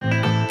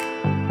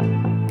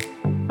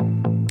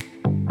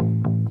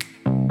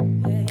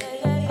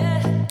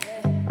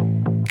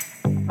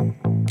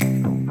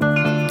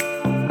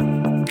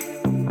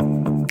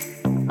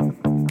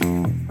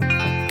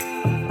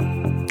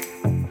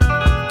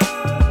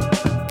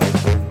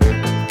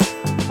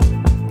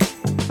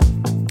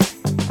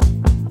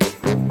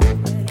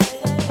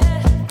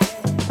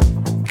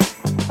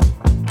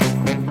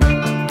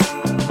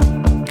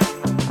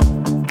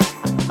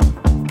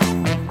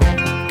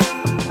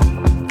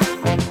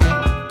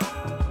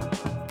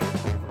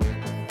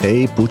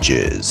Hey,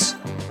 Pooches.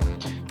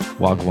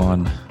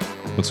 Wagwan,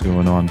 what's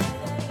going on?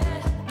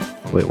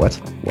 Wait, what?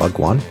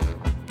 Wagwan?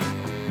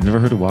 You've never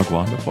heard of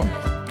Wagwan before?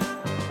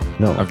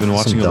 No. I've been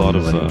watching a lot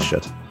of millennial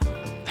shit.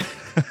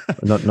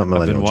 Not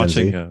millennial, I've been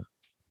watching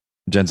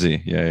Gen Z.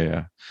 Gen Z.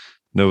 Yeah.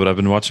 No, but I've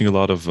been watching a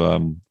lot of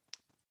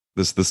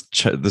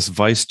this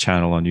Vice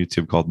channel on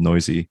YouTube called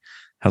Noisy.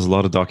 Has a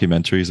lot of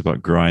documentaries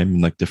about grime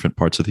in like different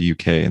parts of the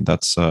UK, and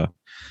that's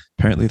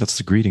apparently that's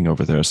the greeting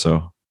over there.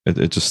 So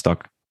it just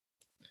stuck.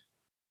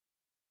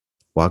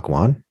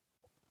 Wagwan?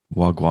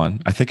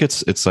 Wagwan. I think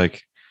it's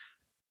like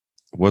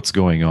what's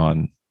going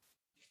on,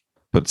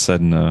 but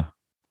said in a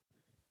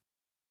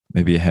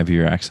maybe a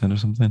heavier accent or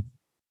something.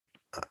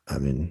 I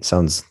mean,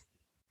 sounds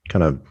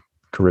kind of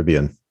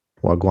Caribbean.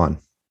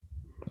 Wagwan.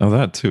 Oh,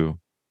 that too.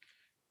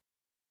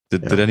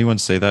 Did Yeah. did anyone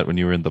say that when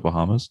you were in the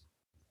Bahamas?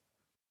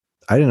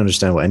 I didn't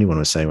understand what anyone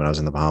was saying when I was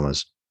in the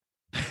Bahamas.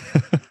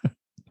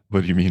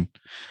 What do you mean?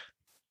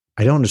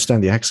 I don't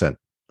understand the accent.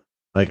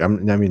 I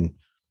mean,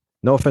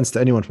 no offense to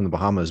anyone from the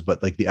Bahamas,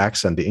 but like the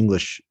accent, the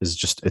English is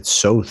just, it's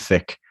so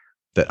thick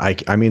that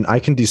I mean, I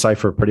can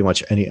decipher pretty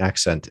much any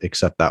accent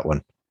except that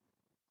one.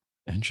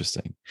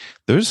 Interesting.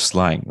 There's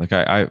slang. Like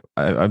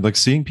I'm like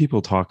seeing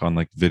people talk on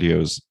like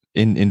videos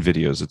in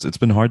videos. It's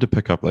been hard to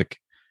pick up like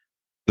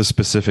the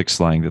specific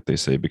slang that they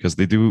say because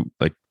they do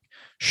like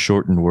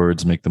shorten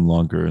words, make them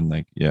longer, and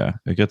like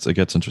it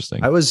gets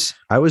interesting. I was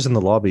in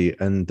the lobby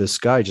and this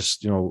guy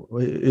just, he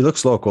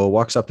looks local,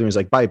 walks up to me, he's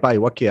like, bye,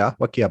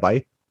 wakia,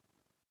 bye.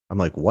 I'm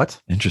like, what?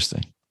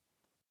 Interesting.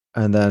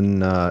 And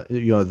then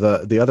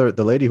the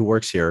lady who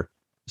works here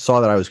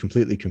saw that I was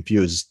completely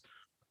confused.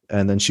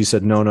 And then she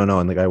said, no.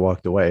 And the guy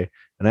walked away.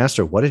 And I asked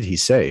her, what did he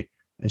say?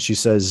 And she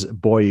says,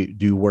 boy,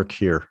 do you work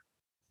here?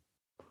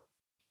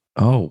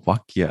 Oh,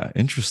 wakia.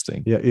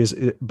 Interesting. Yeah,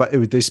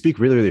 they speak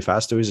really, really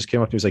fast. So he just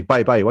came up to me, he's like,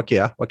 bye,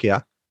 wakia.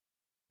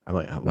 I'm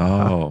like,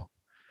 oh.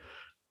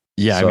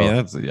 Yeah, So, I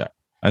mean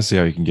I see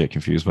how you can get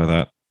confused by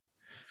that.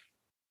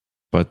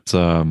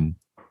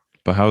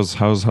 But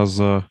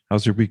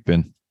how's your week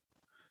been?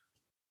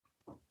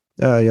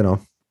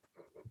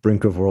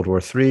 brink of World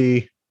War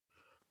III,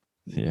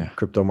 Yeah.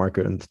 crypto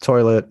market in the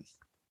toilet.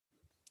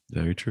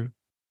 Very true.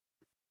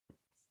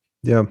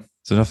 Yeah.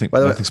 So nothing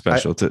By the way, nothing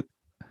special to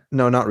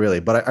No, not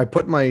really. But I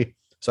put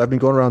so I've been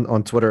going around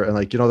on Twitter and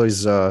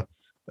these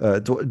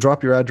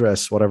drop your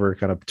address, whatever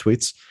kind of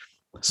tweets.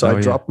 So I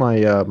dropped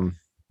my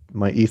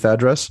my ETH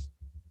address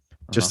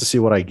just to see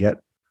what I get.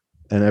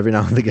 And every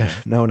now and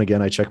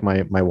again, I check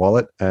my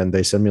wallet and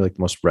they send me like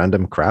the most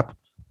random crap.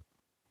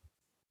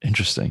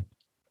 Interesting.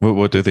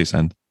 What do they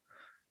send?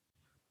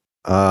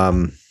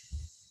 Hold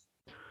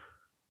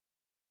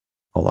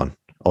on,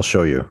 I'll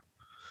show you.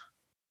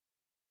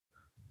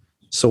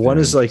 So one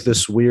is like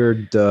this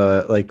weird,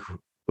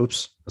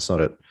 oops, that's not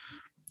it.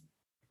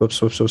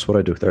 Whoops, what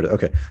I do? There it is.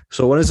 Okay.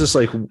 So one is this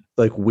like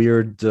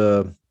weird,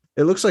 it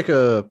looks like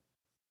I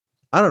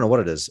don't know what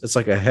it is. It's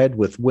like a head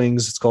with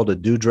wings. It's called a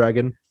Doo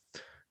Dragon.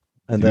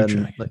 And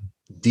then like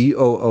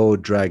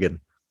DOO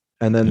Dragon.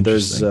 And then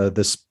there's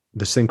this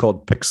thing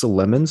called Pixel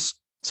Lemons.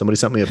 Somebody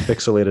sent me a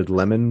pixelated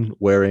lemon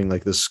wearing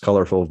like this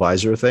colorful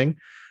visor thing.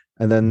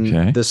 And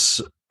then this,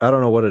 I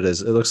don't know what it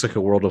is. It looks like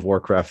a World of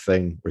Warcraft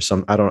thing or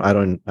some. I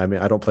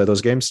don't play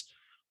those games.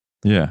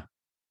 Yeah.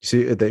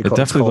 See, it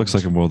definitely looks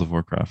like a World of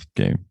Warcraft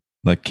game,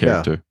 like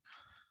character.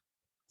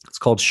 Yeah. It's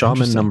called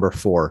Shaman Number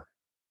 4,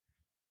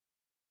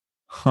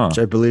 which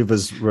I believe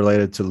is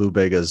related to Lou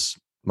Bega's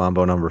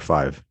Mambo Number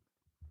 5.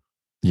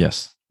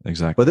 Yes,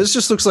 exactly. But this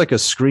just looks like a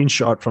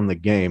screenshot from the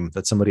game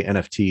that somebody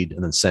NFT'd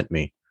and then sent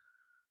me.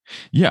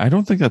 Yeah, I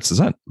don't think is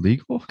that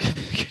legal?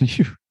 Can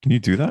you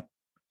do that?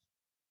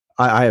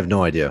 I have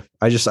no idea.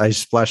 I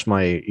splash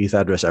my ETH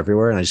address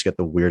everywhere and I just get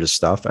the weirdest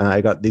stuff. And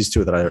I got these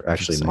two that are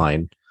actually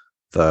mine.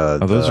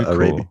 Those are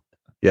cool.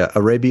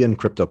 Arabian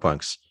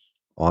CryptoPunks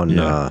on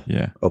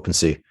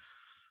OpenSea.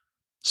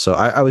 So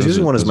I was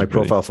using one as my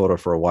profile photo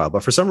for a while,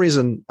 but for some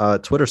reason,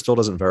 Twitter still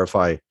doesn't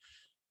verify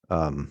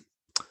Polygon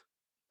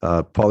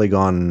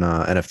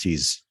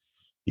NFTs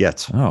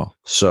yet. Oh,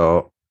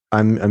 so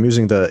I'm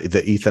using the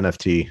ETH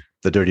NFT,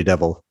 the Dirty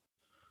Devil,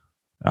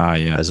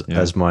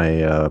 as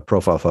my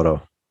profile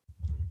photo.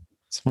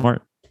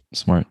 Smart.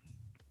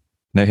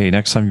 Now, hey,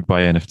 next time you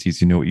buy NFTs,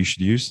 you know what you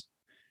should use?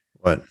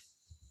 What?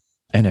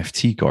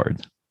 NFT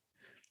Guard.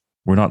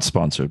 We're not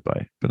sponsored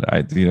by, but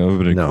it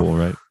would be cool,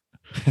 right?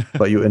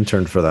 But you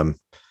interned for them,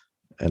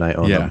 and I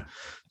own them.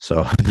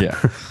 So yeah,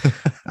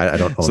 I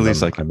don't own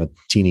them. I'm a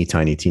teeny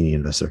tiny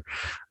investor.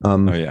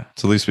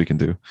 It's the least we can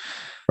do,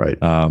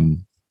 right? No,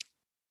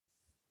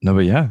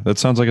 but yeah, that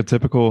sounds like a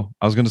typical.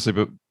 I was going to say,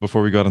 but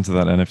before we got into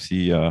that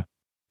NFT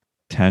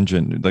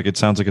tangent, like it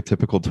sounds like a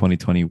typical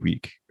 2020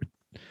 week,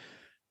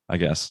 I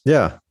guess.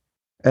 Yeah,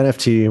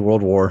 NFT,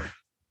 World War.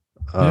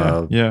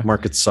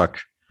 Markets suck,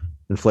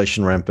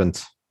 inflation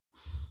rampant.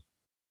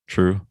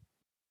 True.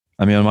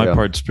 I mean, on my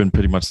part, it's been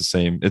pretty much the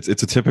same. It's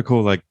a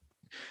typical like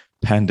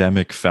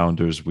pandemic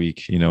founders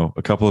week.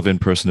 A couple of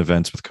in-person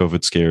events with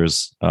COVID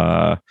scares.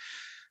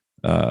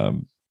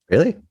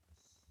 Really?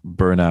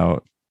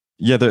 Burnout.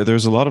 yeah,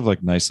 there's a lot of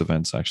like nice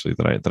events actually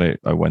that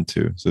I went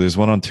to. So there's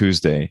one on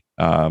Tuesday.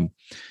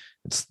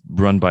 It's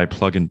run by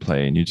Plug and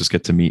Play, and you just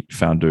get to meet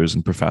founders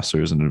and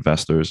professors and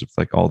investors of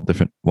like all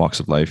different walks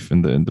of life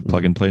in the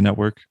Plug Mhm. and Play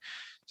network.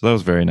 So that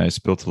was very nice.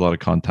 Built a lot of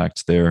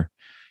contacts there.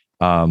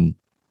 Um,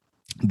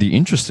 the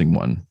interesting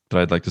one that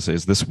I'd like to say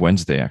is this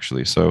Wednesday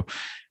actually. So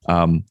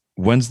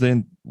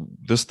Wednesday,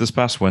 this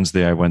past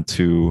Wednesday, I went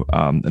to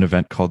an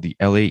event called the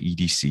LA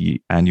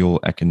EDC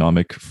Annual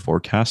Economic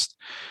Forecast.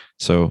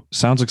 So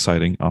sounds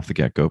exciting off the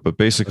get go, but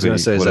I was gonna basically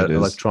say, is what it that is,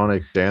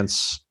 electronic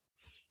dance?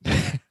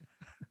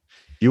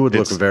 You would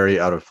look it's very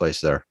out of place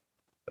there.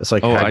 It's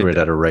like oh I Hagrid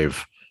at a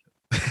rave.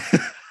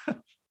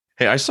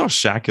 hey, I saw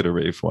Shaq at a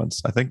rave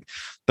once. I think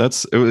it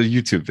was a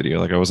YouTube video.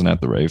 Like I wasn't at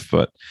the rave,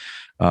 but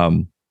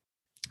um,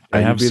 Yeah, I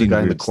you'd have be the seen guy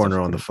in the weird stuff corner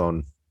on the too.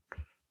 phone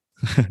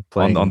On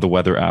playing the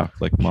weather app,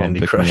 like mom Candy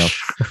pick me up.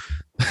 Crush.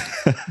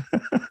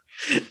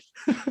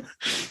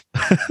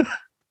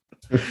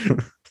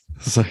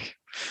 It's like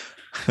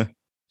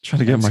trying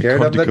to get I'm my scared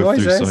card of to the go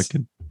through so I noises.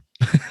 can.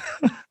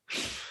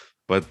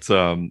 But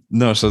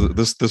no, so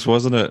this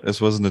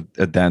wasn't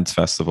a dance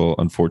festival,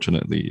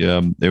 unfortunately.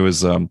 It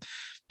was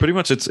pretty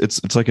much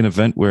it's like an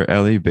event where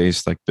LA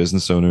based like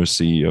business owners,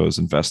 CEOs,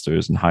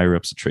 investors, and higher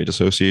ups of trade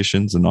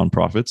associations and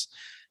nonprofits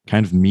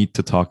kind of meet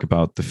to talk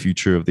about the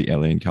future of the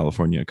LA and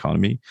California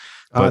economy.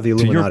 Ah, But the to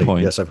your Illuminati.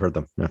 point, Yes, I've heard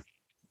them. Yeah.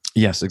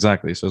 yes,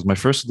 exactly. So it was my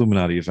first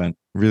Illuminati event.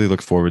 Really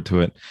look forward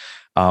to it.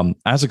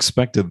 As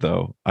expected,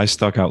 though, I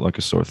stuck out like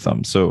a sore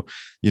thumb. So,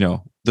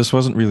 this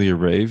wasn't really a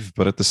rave,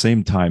 but at the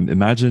same time,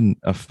 imagine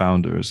a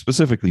founder,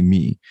 specifically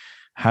me,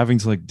 having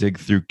to like dig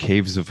through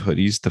caves of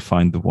hoodies to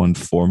find the one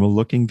formal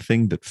looking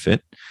thing that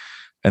fit,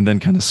 and then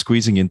kind of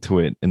squeezing into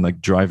it and like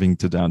driving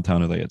to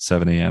downtown LA at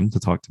 7 a.m. to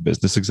talk to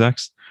business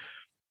execs.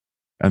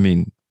 I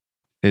mean,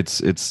 it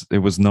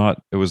was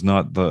not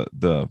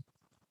the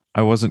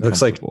I wasn't It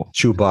looks like comfortable.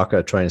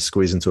 Chewbacca trying to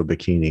squeeze into a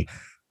bikini.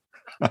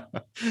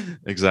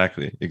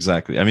 Exactly.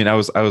 I mean, I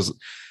was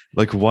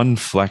like one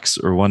flex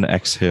or one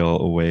exhale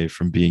away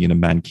from being in a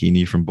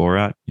mankini from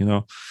Borat.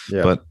 Yeah.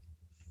 But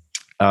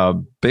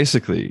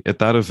basically, at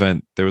that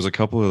event, there was a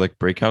couple of like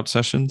breakout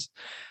sessions,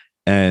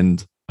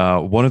 and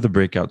one of the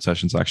breakout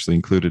sessions actually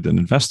included an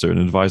investor, an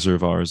advisor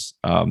of ours.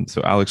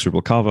 So Alex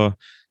Rubalcava,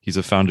 he's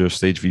a founder of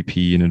Stage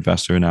VP, an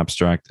investor in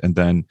Abstract, and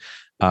then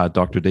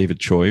Dr. David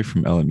Choi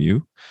from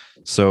LMU.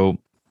 So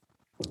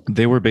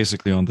they were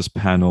basically on this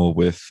panel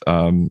with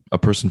a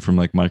person from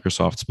like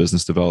Microsoft's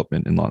business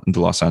development in the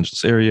Los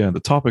Angeles area. And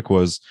the topic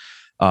was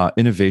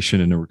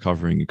innovation in a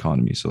recovering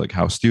economy. So like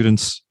how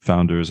students,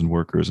 founders, and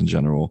workers in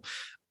general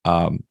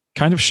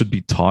kind of should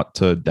be taught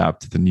to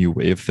adapt to the new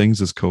way of things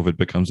as COVID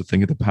becomes a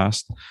thing of the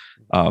past.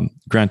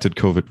 Granted,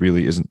 COVID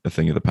really isn't a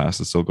thing of the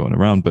past; it's still going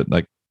around, but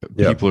like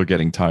people are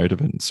getting tired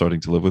of it and starting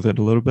to live with it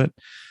a little bit.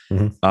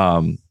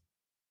 Mhm.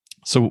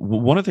 So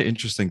one of the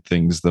interesting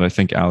things that I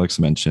think Alex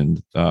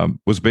mentioned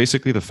was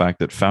basically the fact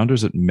that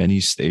founders at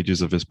many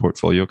stages of his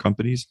portfolio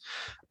companies,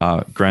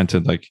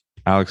 granted, like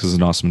Alex is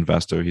an awesome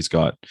investor. He's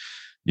got,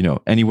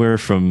 anywhere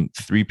from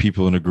 3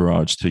 people in a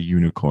garage to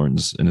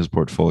unicorns in his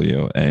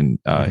portfolio. And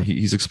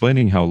he's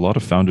explaining how a lot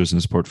of founders in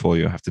his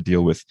portfolio have to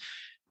deal with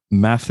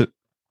massive,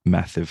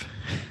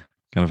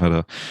 kind of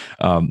had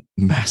a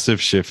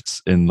massive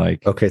shifts in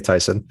like, Okay,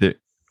 Tyson.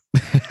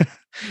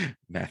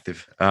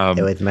 massive,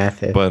 It was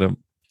massive. but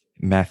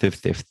massive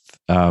shifts.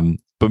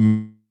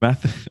 But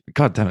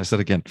God damn, I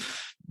said again,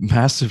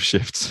 massive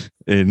shifts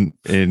in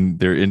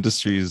their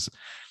industries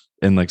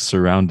and like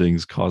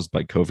surroundings caused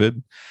by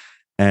COVID.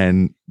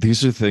 And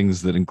these are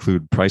things that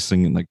include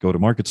pricing and like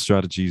go-to-market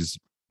strategies,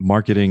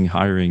 marketing,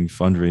 hiring,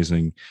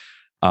 fundraising.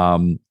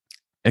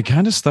 It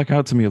kind of stuck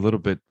out to me a little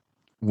bit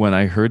when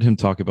I heard him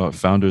talk about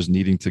founders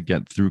needing to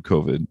get through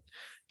COVID.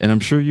 And I'm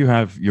sure you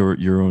have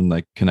your own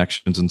like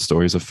connections and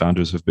stories of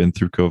founders who've been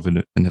through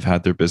COVID and have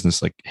had their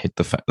business like hit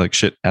the like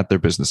shit at their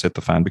business hit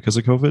the fan because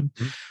of COVID.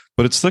 Mm-hmm.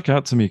 But it stuck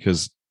out to me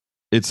because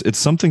it's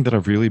something that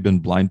I've really been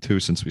blind to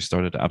since we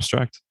started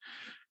Abstract.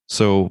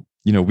 So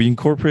we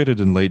incorporated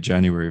in late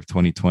January of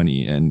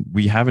 2020, and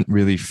we haven't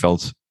really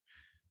felt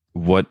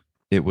what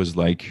it was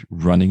like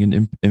running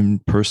an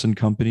in-person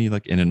company,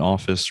 like in an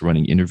office,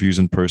 running interviews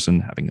in person,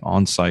 having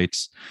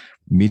on-sites,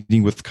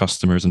 meeting with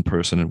customers in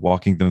person and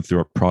walking them through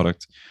our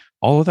product.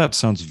 All of that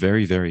sounds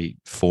very, very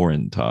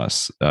foreign to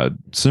us,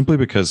 simply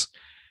because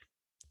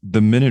the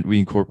minute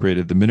we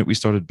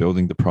started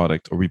building the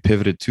product, or we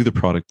pivoted to the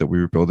product that we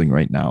were building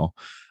right now,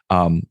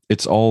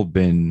 it's all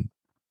been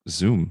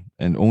Zoom.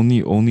 And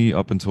only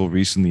up until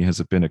recently has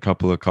it been a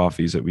couple of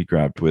coffees that we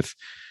grabbed with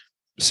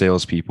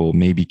salespeople,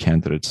 maybe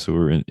candidates who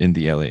are in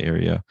the LA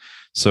area.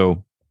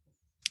 So,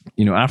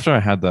 after I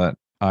had that,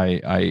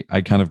 I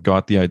kind of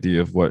got the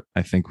idea of what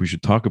I think we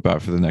should talk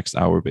about for the next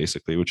hour,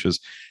 basically, which is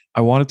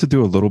I wanted to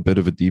do a little bit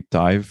of a deep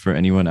dive for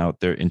anyone out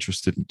there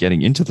interested in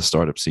getting into the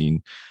startup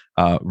scene,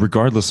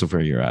 regardless of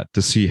where you're at,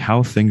 to see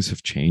how things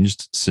have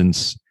changed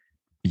since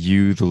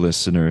you, the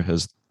listener,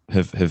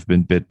 have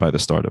been bit by the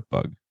startup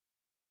bug.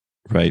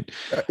 Right.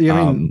 I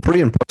mean,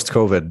 pre and post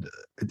COVID,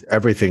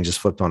 everything just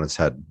flipped on its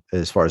head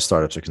as far as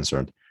startups are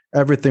concerned.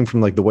 everything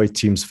from like the way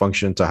teams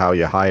function to how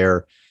you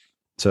hire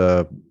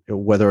to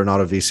whether or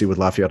not a VC would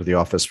laugh you out of the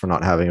office for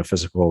not having a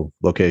physical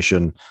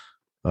location.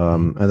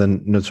 And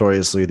then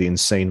notoriously the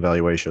insane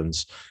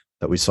valuations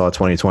that we saw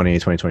 2020,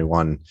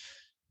 2021.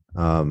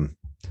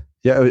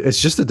 Yeah, it's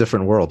just a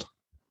different world.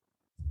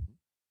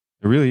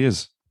 It really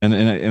is. And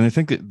I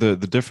think that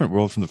the different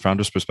world from the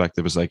founder's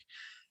perspective is like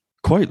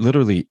quite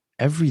literally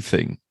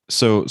everything.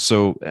 So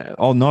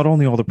all, not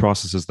only all the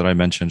processes that I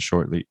mentioned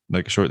shortly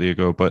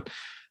ago, but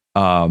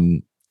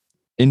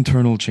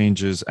internal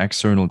changes,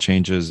 external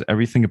changes,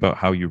 everything about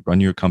how you run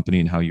your company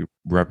and how you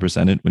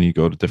represent it when you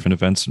go to different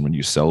events and when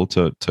you sell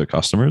to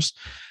customers.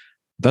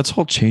 That's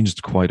all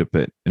changed quite a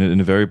bit in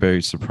a very,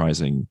 very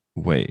surprising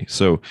way.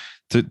 So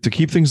to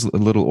keep things a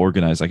little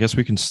organized, I guess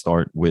we can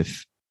start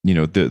with, you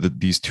know,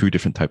 these two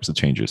different types of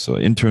changes. So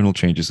internal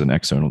changes and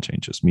external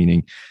changes,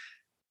 meaning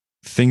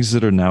things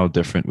that are now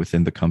different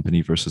within the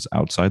company versus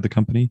outside the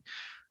company.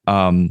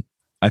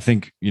 I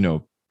think, you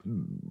know,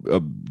 a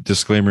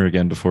disclaimer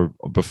again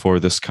before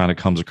this kind of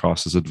comes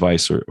across as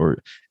advice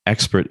or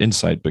expert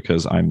insight,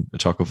 because I'm a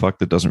chocolate fuck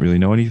that doesn't really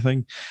know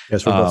anything.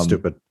 Yes, we're both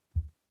stupid.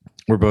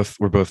 We're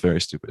both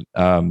very stupid.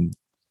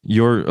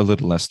 You're a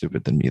little less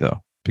stupid than me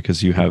though,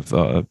 because you have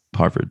a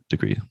Harvard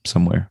degree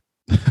somewhere.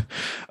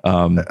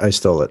 I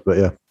stole it, but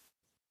yeah.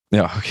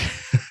 Yeah. Okay.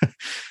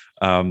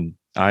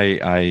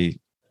 I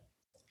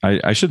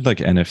should like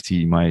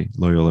NFT my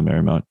Loyola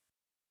Marymount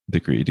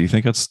degree. Do you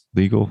think that's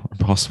legal or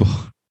possible?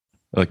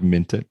 Like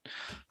mint it?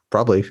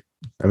 Probably.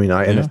 I mean,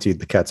 I NFT'd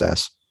the cat's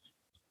ass.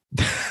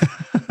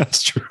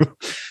 That's true.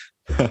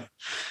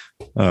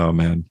 Oh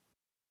man.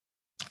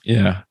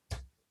 Yeah.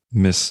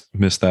 Miss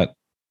that.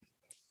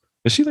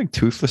 Is she like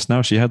toothless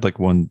now? She had like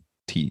one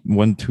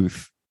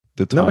tooth.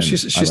 No, she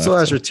still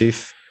has her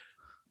teeth.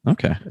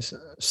 Okay.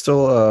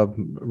 Still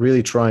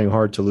really trying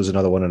hard to lose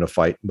another one in a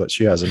fight, but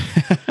she hasn't.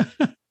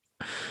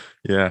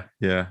 Yeah.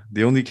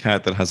 The only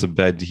cat that has a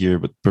bed here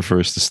but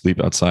prefers to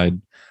sleep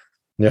outside.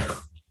 Yeah.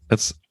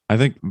 I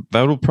think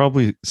that will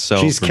probably sell.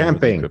 She's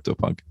camping.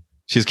 CryptoPunk.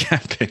 She's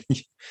camping.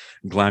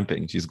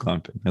 Glamping. She's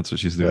glamping. That's what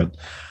she's doing.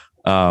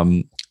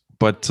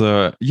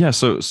 Yeah. Yeah,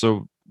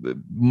 so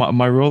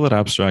my role at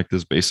Abstract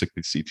is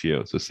basically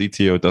CTO. So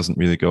CTO doesn't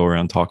really go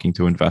around talking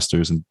to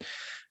investors and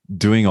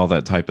doing all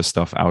that type of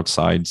stuff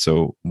outside.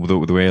 So the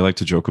way I like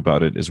to joke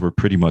about it is we're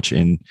pretty much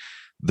in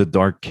the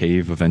dark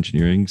cave of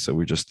engineering. So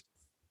we're just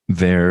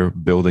there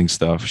building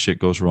stuff. Shit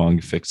goes wrong,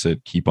 fix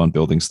it, keep on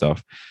building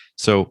stuff.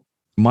 So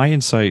my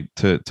insight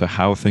to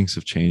how things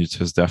have changed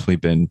has definitely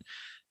been,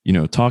 you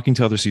know, talking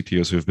to other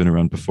CTOs who have been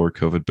around before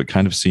COVID, but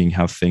kind of seeing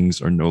how things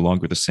are no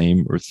longer the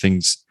same or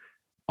things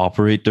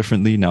operate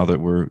differently now that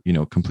we're, you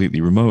know,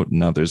 completely remote. And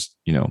now there's,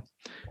 you know,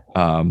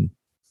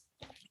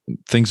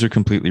 things are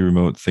completely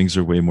remote. Things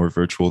are way more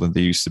virtual than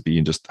they used to be,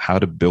 and just how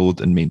to build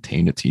and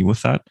maintain a team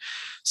with that.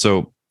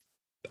 So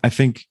I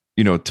think,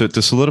 you know,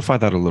 to solidify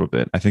that a little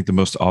bit, I think the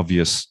most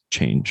obvious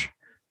change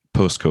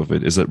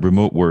post-COVID is that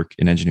remote work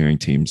in engineering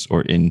teams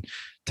or in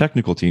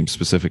technical teams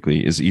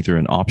specifically is either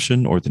an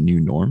option or the new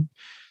norm.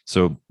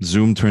 So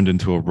Zoom turned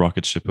into a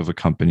rocket ship of a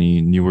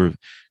company. Newer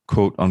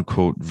quote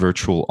unquote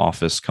virtual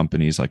office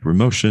companies like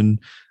Remotion,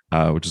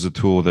 which is a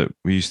tool that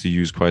we used to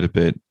use quite a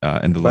bit.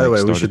 And by the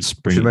way, we should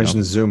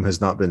mention Zoom has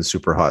not been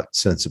super hot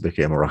since it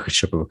became a rocket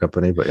ship of a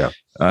company. But yeah,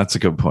 that's a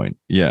good point.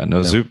 Yeah,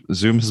 no, yeah.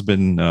 Zoom has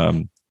been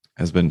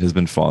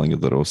falling a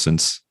little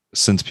since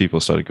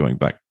people started going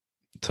back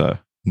to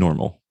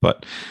normal.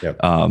 But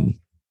yeah.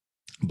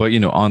 But you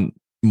know, on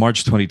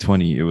March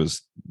 2020, it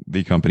was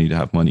the company to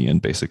have money in,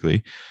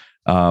 basically.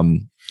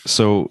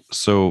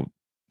 So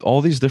all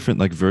these different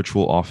like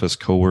virtual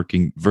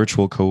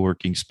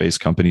co-working space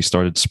companies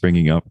started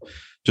springing up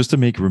just to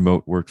make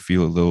remote work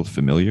feel a little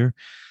familiar.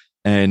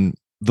 And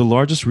the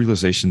largest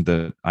realization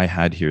that I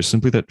had here is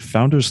simply that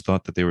founders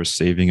thought that they were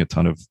saving a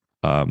ton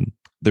on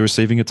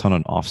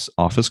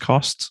office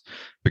costs,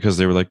 because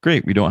they were like,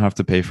 great, we don't have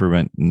to pay for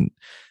rent, and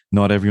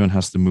not everyone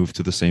has to move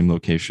to the same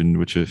location,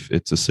 which if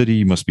it's a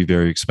city must be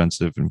very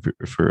expensive. And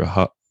for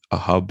a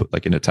hub,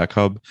 like in a tech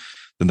hub,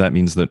 then that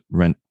means that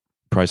rent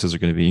prices are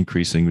going to be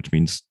increasing, which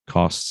means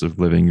costs of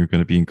living are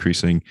going to be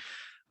increasing.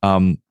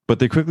 But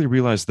they quickly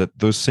realized that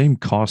those same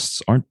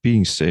costs aren't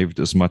being saved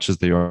as much as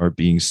they are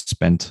being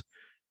spent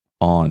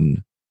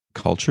on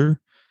culture.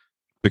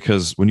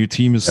 Because when your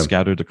team is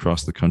scattered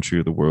across the country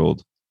or the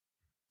world,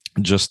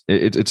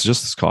 it's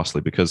just as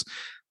costly. Because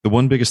the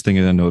one biggest thing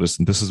that I noticed,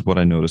 and this is what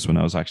I noticed when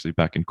I was actually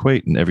back in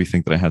Kuwait and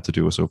everything that I had to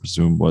do was over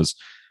Zoom, was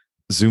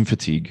Zoom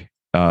fatigue.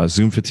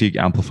 Zoom fatigue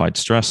amplified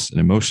stress and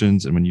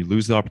emotions. And when you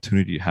lose the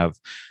opportunity to have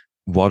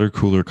water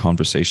cooler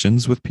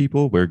conversations with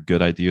people where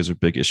good ideas or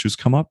big issues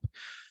come up,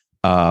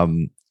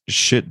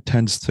 shit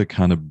tends to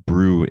kind of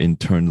brew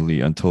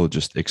internally until it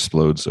just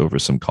explodes over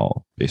some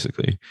call,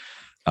 basically.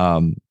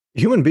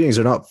 Human beings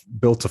are not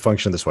built to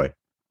function this way.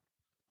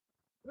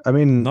 I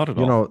mean, not at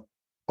all. You know,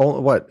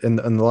 what in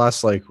the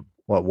last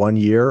 1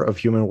 year of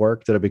human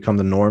work did it become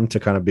the norm to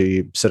kind of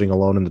be sitting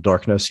alone in the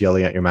darkness,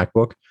 yelling at your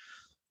MacBook?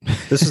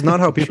 This is not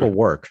how people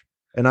work.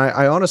 And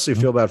I honestly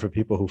feel bad for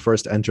people who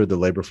first entered the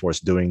labor force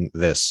doing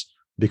this,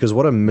 because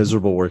what a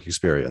miserable work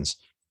experience.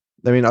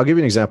 I mean, I'll give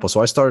you an example. So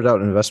I started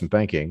out in investment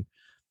banking,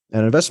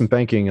 and investment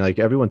banking, like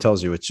everyone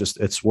tells you,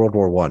 it's World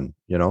War One.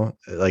 You know,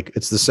 like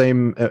it's the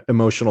same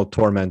emotional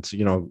torment.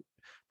 You know,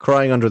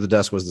 crying under the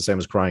desk was the same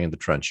as crying in the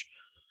trench.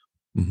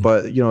 Mhm.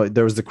 But you know,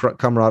 there was the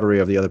camaraderie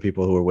of the other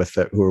people who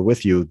were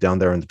with you down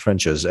there in the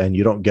trenches, and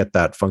you don't get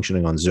that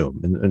functioning on Zoom,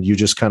 and you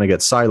just kind of get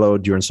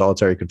siloed. You're in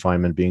solitary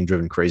confinement, being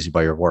driven crazy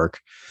by your work.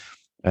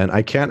 And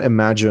I can't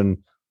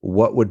imagine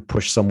what would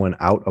push someone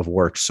out of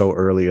work so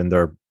early in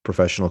their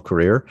professional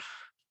career,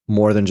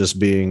 more than just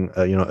being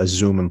a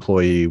Zoom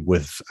employee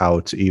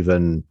without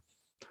even,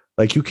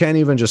 like, you can't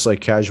even just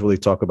like casually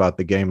talk about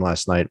the game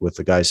last night with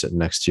the guy sitting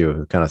next to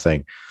you, kind of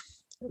thing.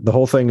 The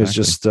whole thing is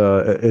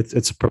Exactly. just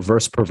it's a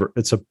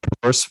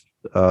perverse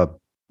uh,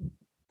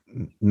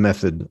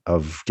 method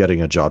of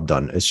getting a job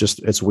done.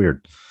 It's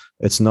weird.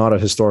 It's not a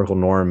historical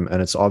norm,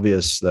 and it's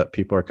obvious that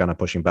people are kind of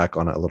pushing back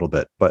on it a little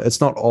bit, but it's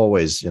not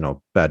always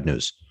bad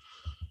news.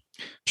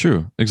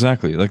 True,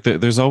 exactly. Like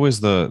there's always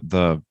one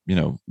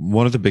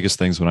of the biggest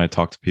things when I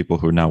talk to people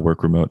who now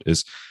work remote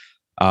is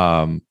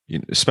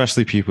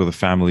especially people with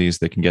families,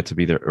 they can get to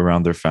be there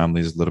around their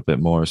families a little bit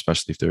more,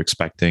 especially if they're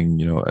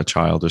expecting a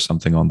child or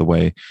something on the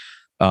way.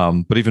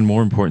 But even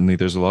more importantly,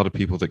 there's a lot of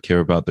people that care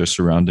about their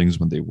surroundings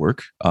when they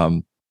work.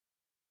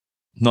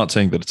 Not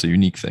saying that it's a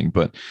unique thing,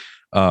 but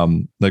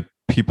like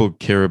people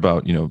care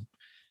about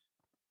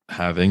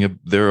having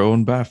their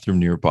own bathroom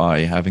nearby,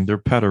 having their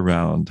pet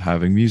around,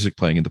 having music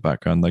playing in the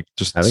background, like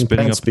just Having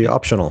spitting pants up. be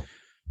optional.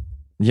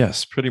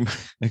 Yes, pretty much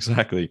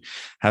exactly.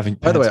 Having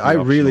By the way, pants be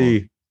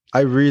optional. I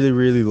really,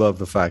 really love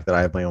the fact that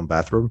I have my own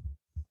bathroom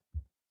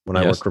when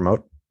I work Yes,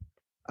 remote.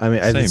 I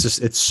mean,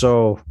 same. it's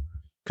so,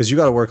 because you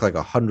got to work like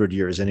 100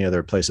 years any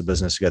other place of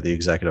business to get the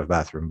executive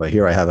bathroom, but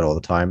here I have it all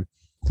the time.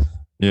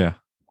 Yeah,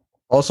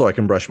 Also, I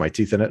can brush my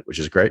teeth in it, which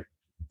is great.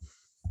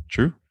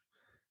 true.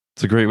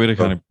 It's a great way to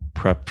kind So of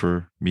prep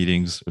for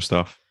meetings or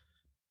stuff.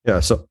 yeah,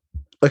 so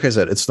like I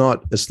said, it's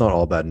not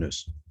all bad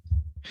news.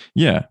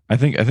 Yeah, I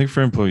think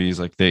for employees,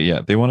 like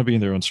they want to be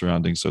in their own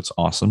surroundings, so it's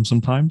awesome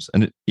sometimes.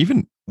 And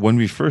even when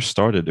we first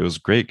started, it was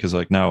great because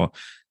like now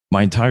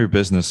my entire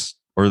business,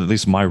 or at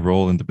least my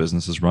role in the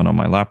business, is run on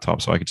my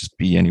laptop, so I could just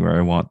be anywhere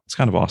I want. It's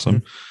kind of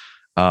awesome.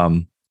 Mhm.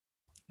 Um,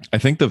 I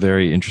think the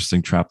very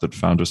interesting trap that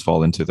founders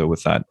fall into though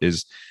with that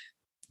is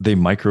they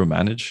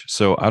micromanage.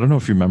 So I don't know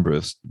if you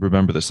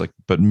remember this, like,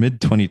 but mid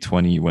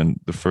 2020, when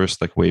the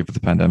first like wave of the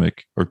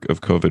pandemic or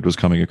of COVID was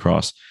coming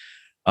across,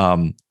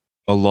 um,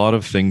 a lot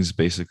of things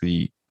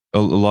basically, a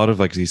lot of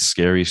like these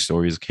scary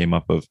stories came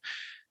up of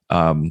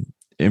um,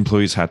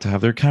 employees had to have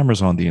their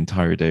cameras on the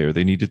entire day, or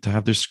they needed to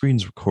have their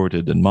screens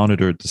recorded and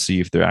monitored to see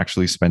if they're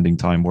actually spending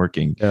time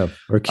working. Yeah,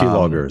 or Um,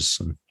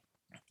 keyloggers.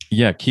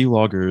 yeah, key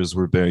loggers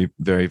were very,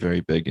 very, very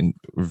big and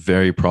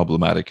very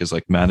problematic as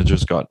like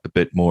managers got a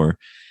bit more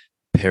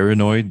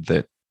paranoid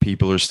that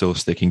people are still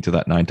sticking to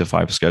that 9 to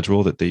 5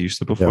 schedule that they used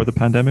to Yeah, before the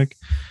pandemic.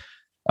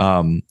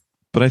 Um,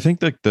 but I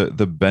think like the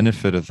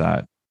benefit of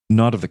that,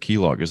 not of the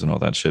keyloggers and all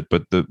that shit,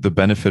 but the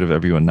benefit of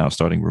everyone now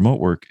starting remote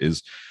work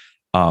is,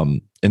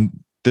 and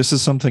this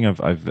is something I've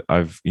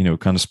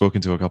kind of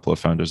spoken to a couple of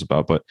founders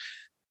about, but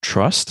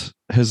trust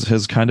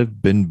has kind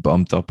of been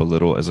bumped up a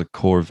little as a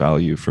core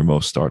value for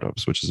most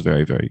startups, which is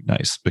very, very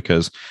nice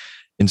because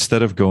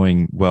instead of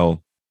going,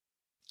 well,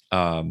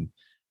 um,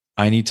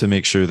 I need to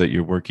make sure that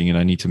you're working and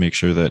I need to make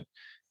sure that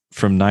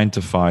from 9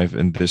 to 5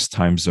 in this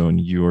time zone,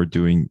 you are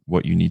doing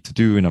what you need to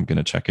do. And I'm going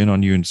to check in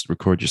on you and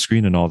record your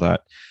screen and all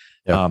that.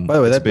 yeah. By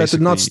the way, It's that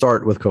did not basically,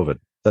 start with COVID.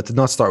 That did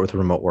not start with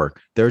remote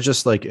work. They're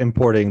just like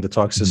importing the Mhm.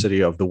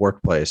 toxicity of the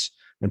workplace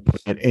and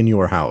putting it in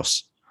your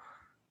house.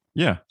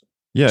 Yeah.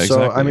 Yeah,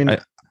 So I exactly. mean,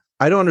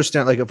 I don't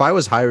understand. Like, if I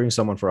was hiring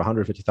someone for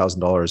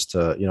 $150,000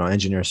 to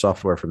engineer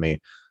software for me,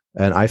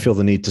 and I feel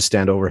the need to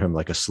stand over him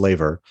like a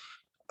slaver,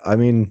 I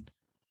mean,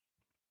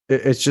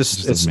 it's It just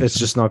just doesn't make it's sense.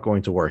 just not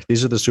going to work.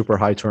 These are the super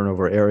high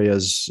turnover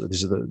areas.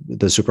 These are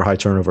the super high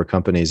turnover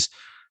companies,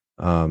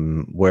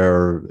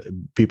 where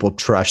people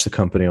trash the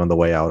company on the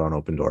way out on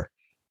open door.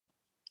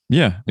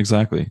 Yeah,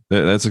 exactly.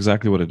 That's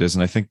exactly what it is.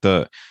 And I think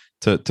to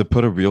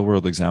put a real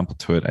world example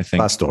to it, I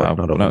think Glassdoor, not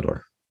when open I,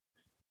 door.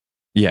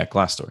 yeah,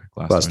 Glassdoor,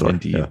 Glassdoor, yeah.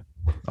 indeed,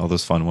 all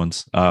those fun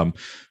ones.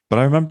 But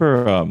I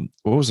remember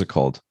what was it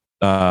called?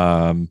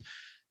 Um,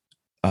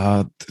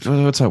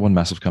 what's that one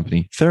massive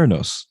company?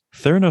 Theranos.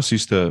 Theranos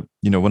used to,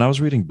 when I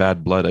was reading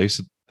Bad Blood,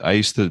 I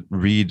used to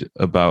read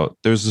about.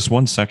 There's this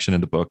one section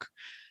in the book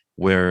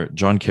where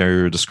John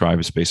Carrier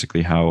describes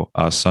basically how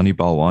Sunny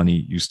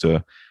Balwani used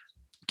to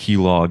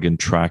keylog and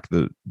track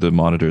the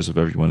monitors of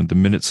everyone. And the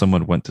minute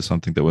someone went to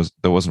something that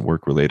wasn't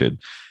work related,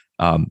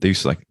 they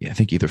used to like I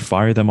think either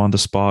fire them on the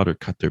spot or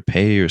cut their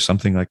pay or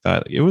something like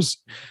that. It was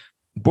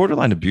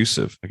borderline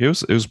abusive. Like it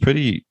was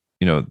pretty.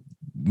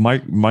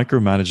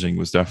 Micromanaging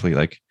was definitely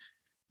like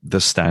the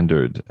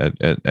standard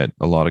at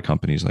a lot of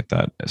companies like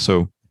that.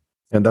 So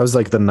And that was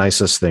like the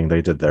nicest thing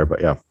they did there.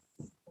 But yeah,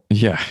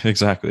 yeah,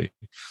 exactly.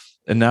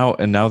 and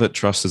now that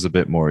trust is a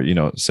bit more,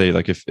 say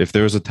like if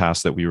there was a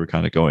task that we were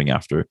kind of going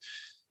after,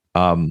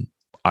 um,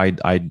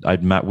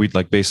 I'd map, we'd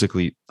like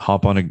basically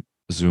hop on a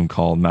Zoom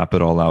call, map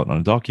it all out on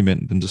a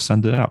document, and then just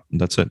send it out, and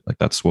that's it. Like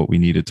that's what we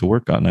needed to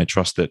work on. And I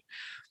trusted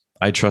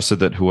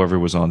that whoever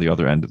was on the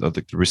other end of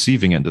the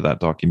receiving end of that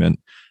document,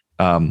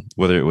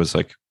 whether it was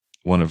like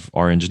one of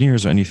our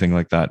engineers or anything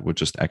like that, would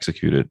just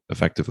execute it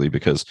effectively.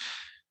 Because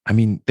I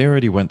mean, they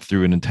already went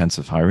through an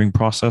intensive hiring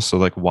process. So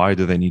like, why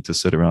do they need to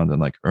sit around and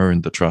like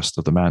earn the trust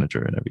of the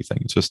manager and everything?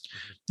 It's just,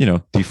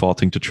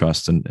 defaulting to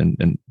trust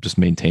and just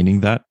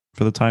maintaining that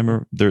for the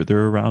timer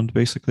they're around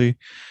basically.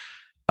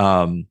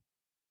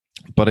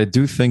 But I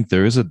do think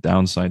there is a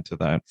downside to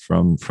that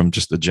from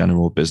just a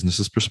general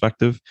business's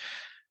perspective.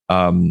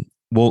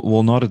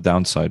 Well, not a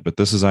downside, but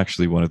this is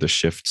actually one of the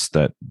shifts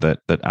that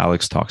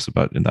Alex talks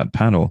about in that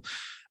panel,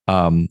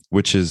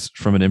 which is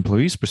from an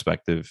employee's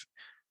perspective.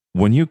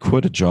 When you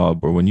quit a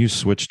job or when you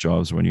switch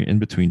jobs, or when you're in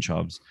between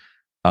jobs,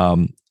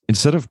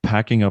 instead of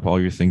packing up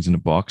all your things in a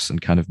box and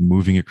kind of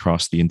moving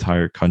across the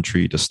entire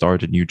country to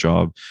start a new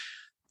job,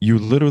 you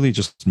literally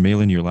just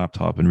mail in your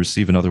laptop and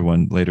receive another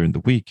one later in the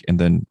week. And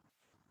then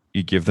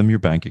you give them your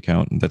bank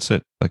account and that's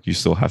it. Like you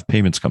still have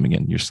payments coming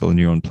in. You're still in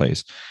your own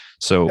place.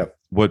 So yep.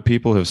 What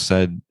people have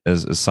said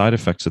as side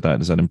effects of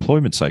that is that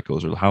employment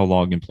cycles, or how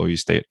long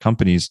employees stay at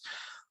companies,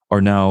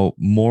 are now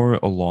more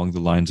along the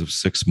lines of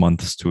 6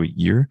 months to a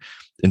year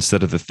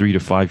instead of the 3 to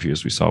 5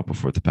 years we saw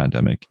before the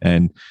pandemic.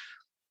 And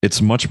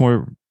it's much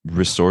more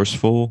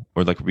resourceful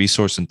or like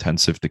resource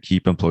intensive to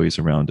keep employees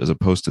around as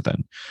opposed to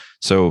then.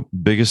 So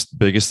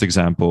biggest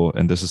example,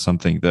 and this is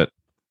something that,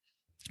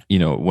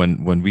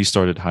 when we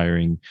started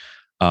hiring,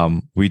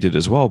 we did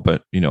as well,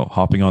 but,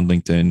 hopping on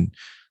LinkedIn,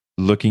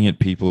 looking at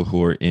people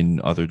who are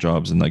in other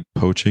jobs and like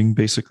poaching,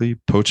 basically.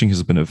 Poaching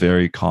has been a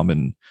very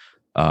common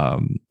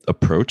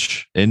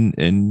approach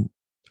in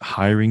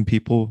hiring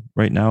people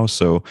right now.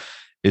 So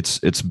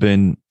it's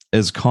been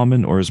as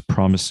common or as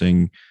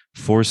promising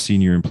for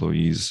senior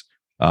employees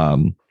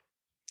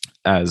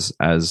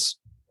as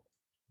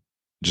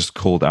just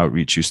cold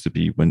outreach used to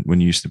be when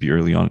you used to be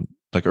early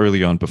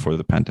on before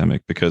the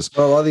pandemic. Because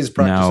a lot of these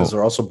practices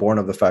are also born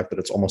of the fact that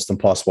it's almost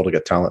impossible to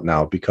get talent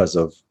now because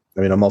of,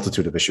 a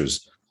multitude of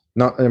issues.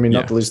 Not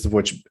the least of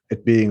which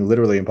it being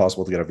literally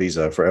impossible to get a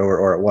visa for,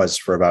 or it was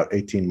for about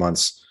 18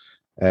 months.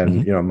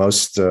 And,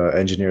 most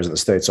engineers in the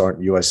States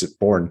aren't US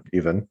born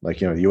even. Like,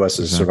 the US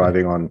is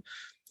surviving on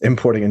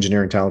importing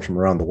engineering talent from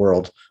around the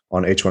world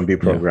on H-1B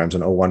programs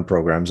and O-1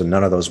 programs. And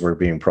none of those were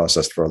being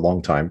processed for a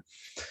long time.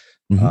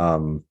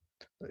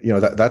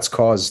 That's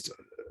caused,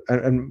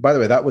 and by the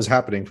way, that was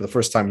happening for the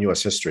first time in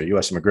US history,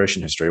 US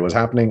immigration history. It was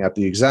happening at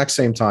the exact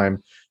same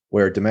time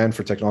where demand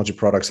for technology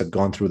products had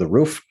gone through the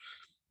roof.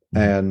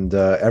 And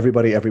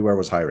everybody everywhere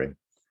was hiring.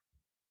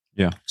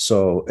 Yeah.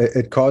 So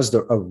it caused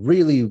a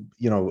really,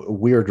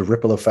 weird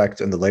ripple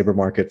effect in the labor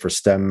market for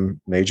STEM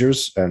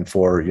majors and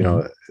for,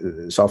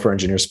 software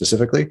engineers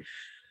specifically.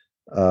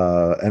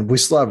 And we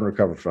still haven't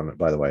recovered from it,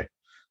 by the way.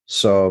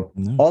 So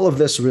all of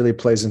this really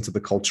plays into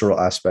the cultural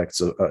aspects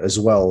as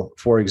well.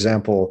 For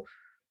example,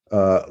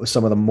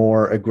 some of the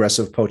more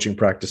aggressive poaching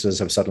practices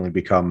have suddenly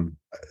become,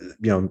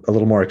 a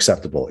little more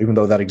acceptable, even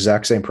though that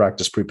exact same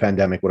practice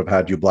pre-pandemic would have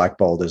had you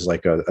blackballed as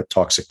like a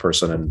toxic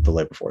person in the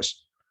labor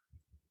force.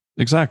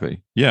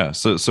 Exactly. Yeah.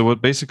 So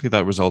what basically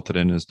that resulted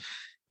in is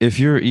if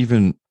you're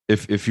an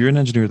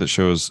engineer that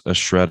shows a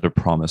shred of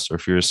promise, or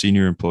if you're a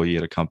senior employee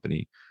at a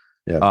company,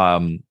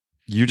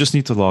 you just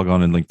need to log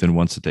on in LinkedIn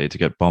once a day to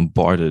get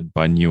bombarded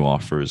by new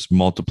offers,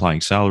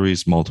 multiplying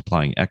salaries,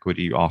 multiplying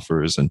equity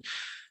offers, and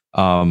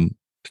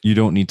you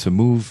don't need to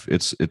move.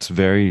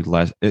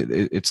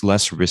 It's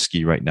less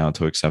risky right now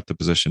to accept the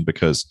position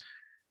because,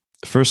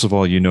 first of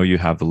all, you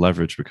have the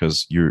leverage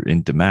because you're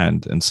in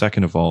demand, and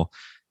second of all,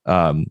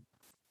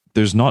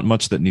 there's not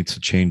much that needs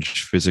to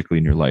change physically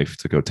in your life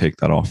to go take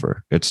that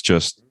offer. It's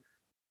just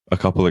a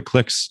couple of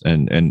clicks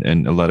and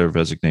a letter of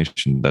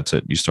resignation. That's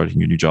it. You starting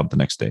your new job the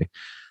next day.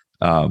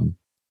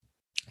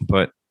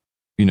 But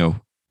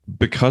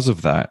because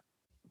of that,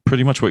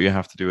 pretty much what you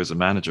have to do as a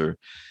manager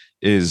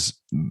is,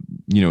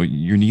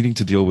 you're needing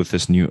to deal with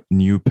this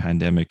new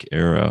pandemic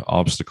era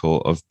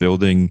obstacle of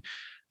building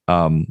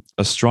a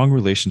strong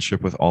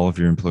relationship with all of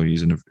your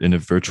employees in a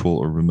virtual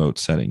or remote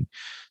setting.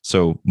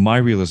 So my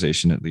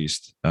realization, at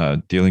least,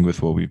 dealing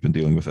with what we've been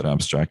dealing with at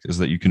Abstract, is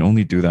that you can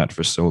only do that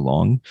for so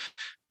long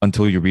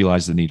until you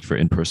realize the need for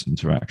in-person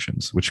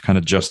interactions, which kind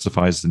of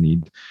justifies the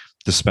need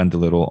to spend a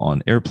little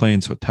on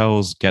airplanes,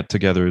 hotels,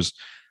 get-togethers.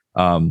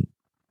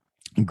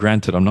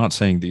 Granted, I'm not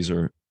saying these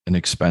are an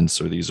expense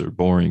or these are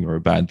boring or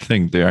a bad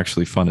thing. They're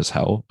actually fun as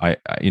hell.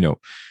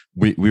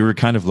 We were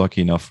kind of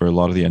lucky enough for a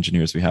lot of the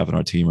engineers we have in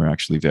our team are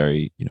actually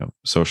very,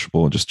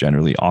 sociable and just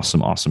generally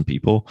awesome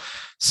people.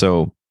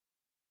 So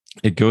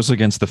it goes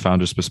against the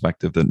founder's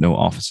perspective that no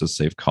offices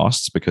save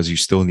costs because you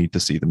still need to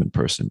see them in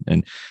person.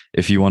 And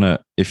if you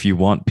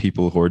want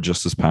people who are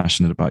just as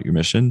passionate about your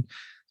mission,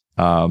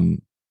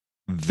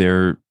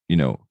 they're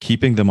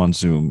keeping them on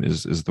Zoom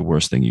is the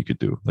worst thing you could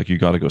do. Like, you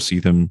got to go see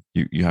them.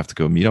 You have to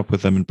go meet up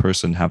with them in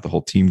person, have the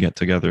whole team get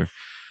together.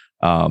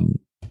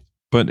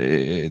 But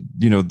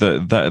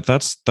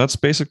that's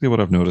basically what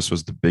I've noticed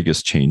was the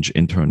biggest change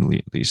internally,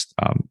 at least.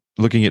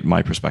 Looking at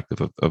my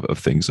perspective of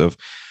things, of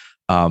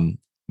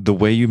the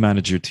way you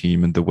manage your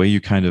team and the way you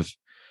kind of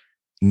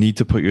need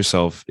to put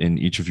yourself in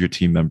each of your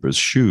team members'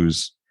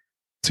 shoes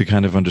to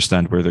kind of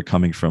understand where they're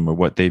coming from or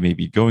what they may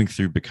be going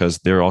through, because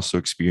they're also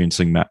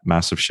experiencing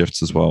massive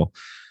shifts as well.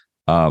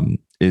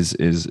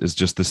 Is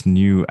just this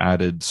new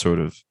added sort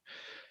of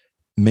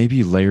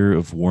maybe layer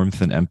of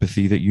warmth and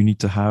empathy that you need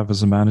to have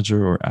as a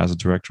manager or as a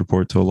direct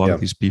report to a lot of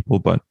these people.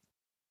 But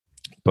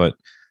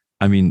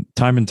I mean,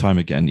 time and time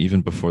again,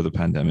 even before the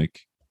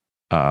pandemic,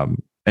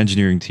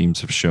 engineering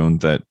teams have shown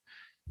that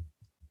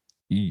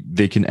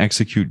they can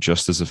execute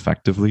just as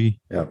effectively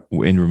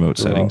in remote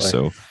settings.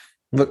 So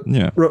look,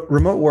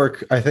 remote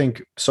work, I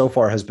think so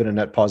far has been a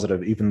net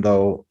positive, even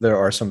though there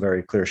are some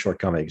very clear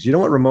shortcomings. You know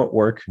what remote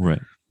work,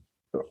 right?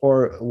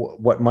 Or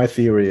what my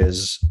theory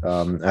is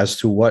as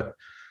to what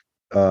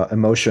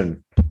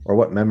emotion or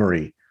what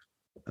memory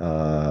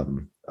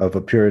of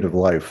a period of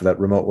life that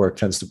remote work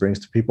tends to bring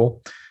to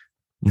people.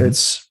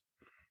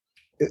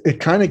 It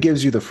kind of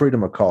gives you the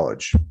freedom of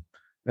college,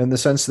 in the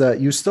sense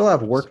that you still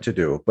have work to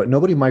do, but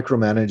nobody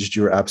micromanaged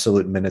your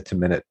absolute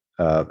minute-to-minute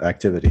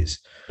activities.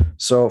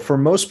 So for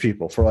most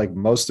people, for like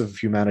most of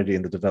humanity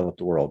in the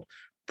developed world,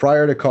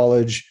 prior to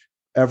college,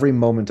 every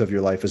moment of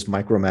your life is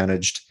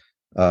micromanaged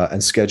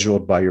and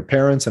scheduled by your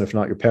parents, and if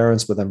not your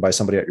parents, but then by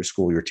somebody at your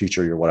school, your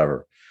teacher, your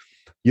whatever.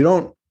 You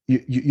don't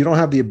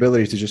have the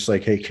ability to just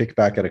like, hey, kick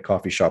back at a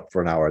coffee shop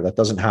for an hour. That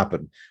doesn't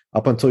happen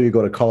up until you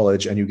go to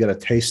college and you get a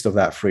taste of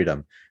that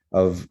freedom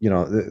of,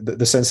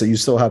 the sense that you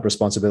still have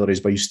responsibilities,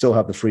 but you still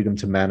have the freedom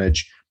to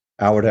manage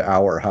hour to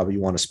hour however you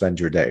want to spend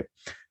your day.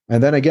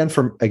 And then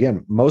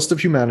again, most of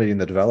humanity in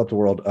the developed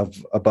world of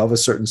above a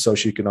certain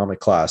socioeconomic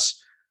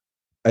class,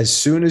 as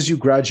soon as you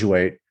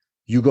graduate,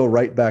 you go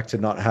right back to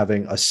not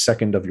having a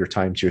second of your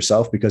time to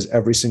yourself, because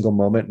every single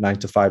moment 9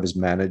 to 5 is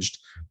managed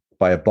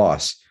by a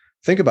boss.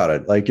 Think about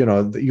it. Like,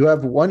 you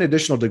have one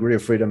additional degree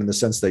of freedom in the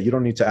sense that you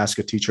don't need to ask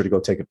a teacher to go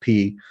take a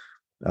pee.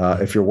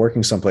 If you're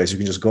working someplace, you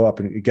can just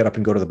get up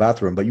and go to the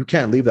bathroom, but you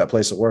can't leave that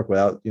place at work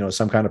without,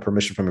 some kind of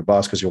permission from your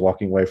boss, because you're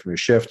walking away from your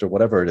shift or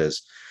whatever it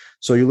is.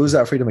 So you lose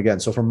that freedom again.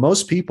 So for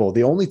most people,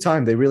 the only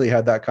time they really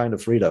had that kind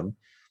of freedom,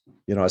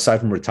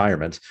 aside from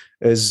retirement,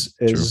 is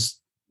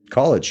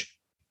college.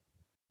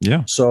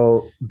 Yeah.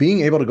 So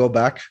being able to go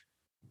back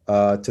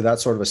to that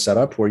sort of a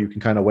setup where you can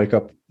kind of wake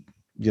up,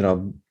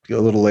 a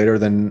little later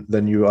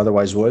than you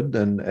otherwise would,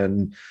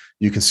 and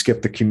you can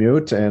skip the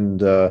commute,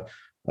 and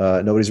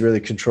nobody's really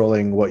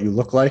controlling what you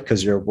look like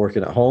because you're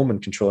working at home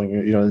and controlling,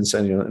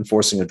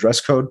 enforcing a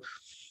dress code.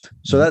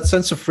 So that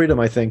sense of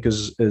freedom, I think,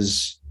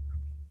 is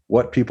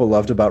what people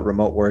loved about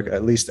remote work,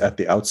 at least at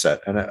the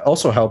outset. And it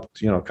also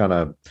helped, kind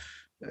of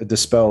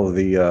dispel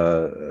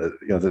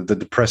the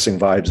depressing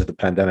vibes of the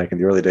pandemic in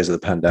the early days of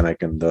the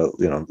pandemic, and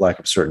the, lack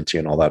of certainty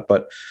and all that.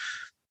 But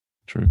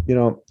true,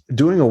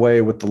 doing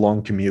away with the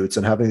long commutes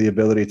and having the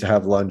ability to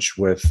have lunch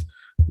with,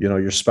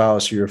 your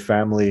spouse or your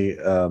family,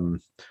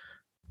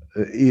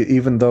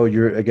 even though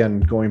you're,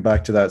 again, going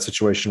back to that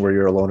situation where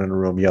you're alone in a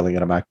room yelling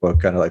at a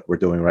MacBook, kind of like we're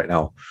doing right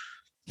now.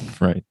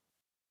 Right.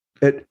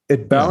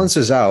 It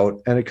balances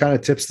out, and it kind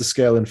of tips the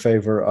scale in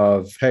favor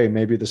of, hey,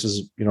 maybe this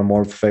is,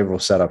 more of a favorable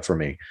setup for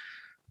me.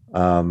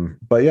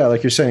 But yeah,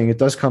 like you're saying,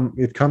 it comes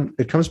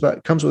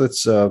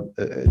with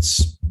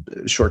its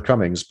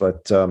shortcomings,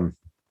 but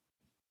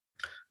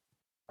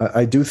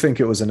I do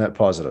think it was a net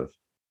positive.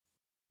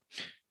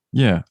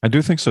 Yeah, I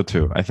do think so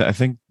too. I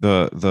think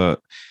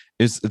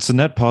it's a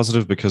net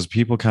positive because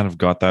people kind of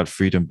got that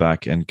freedom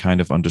back and kind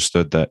of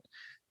understood that,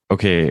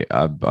 okay,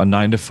 a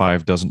 9 to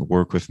 5 doesn't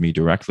work with me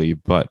directly,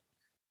 but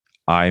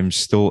I'm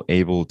still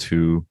able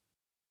to,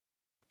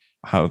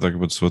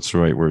 what's the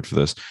right word for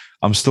this?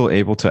 I'm still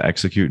able to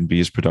execute and be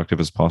as productive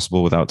as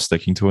possible without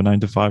sticking to a 9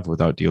 to 5,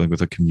 without dealing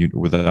with a commute,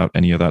 without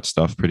any of that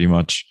stuff, pretty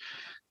much.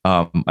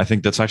 I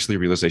think that's actually a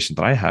realization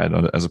that I had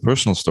as a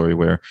personal story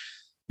where,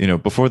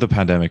 before the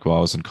pandemic, while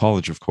I was in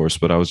college, of course,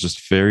 but I was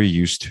just very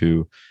used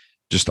to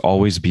just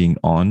always being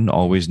on,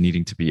 always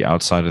needing to be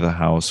outside of the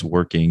house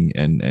working.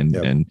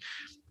 And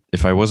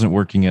if I wasn't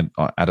working on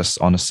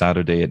a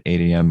Saturday at 8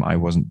 a.m., I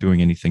wasn't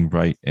doing anything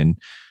right. And,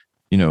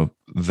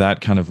 that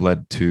kind of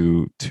led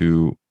to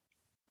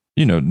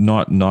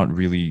not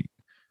really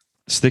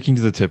sticking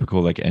to the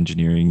typical like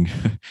engineering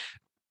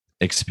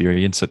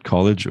experience at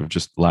college of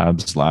just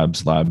labs,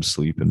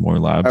 sleep, and more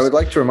labs. I would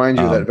like to remind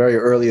you that very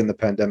early in the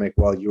pandemic,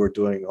 while you were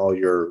doing all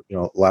your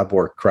lab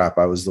work crap,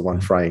 I was the one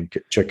frying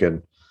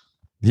chicken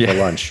for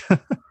lunch.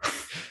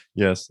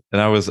 Yes, and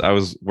I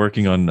was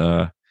working on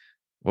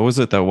what was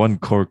it, that one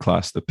core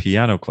class, the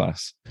piano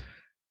class.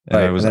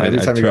 And right. And every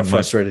time you got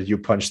frustrated, you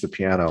punched the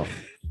piano,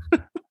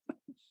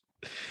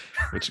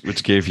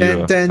 which gave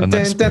you a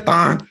nice.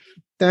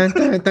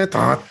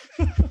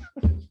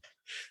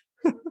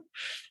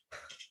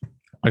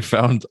 I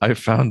found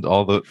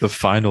all the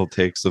final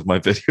takes of my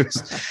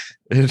videos.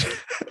 And,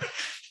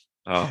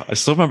 I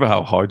still remember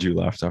how hard you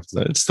laughed after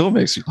that. It still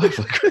makes you laugh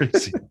like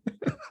crazy.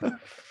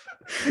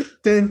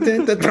 Dun,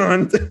 dun, dun,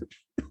 dun.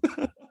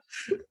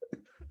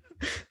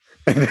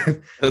 And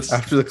then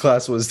after the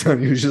class was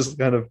done, you just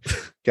kind of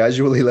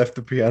casually left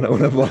the piano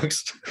in a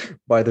box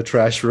by the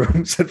trash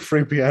room, said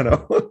free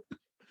piano.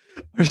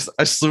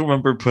 I still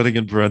remember putting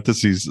in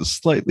parentheses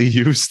slightly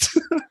used.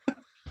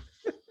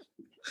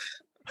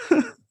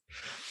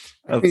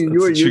 I mean, you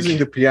were using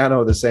the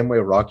piano the same way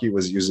Rocky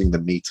was using the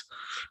meat.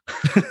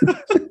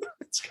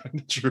 It's kind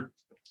of true.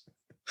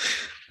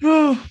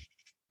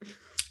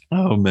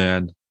 Oh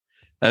man.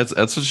 That's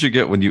what you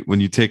get when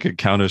you take a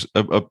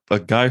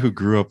guy who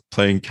grew up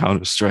playing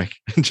Counter-Strike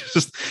and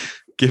just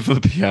give him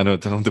a piano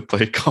and tell him to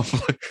play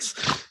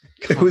complex.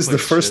 It was the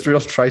first real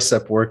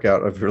tricep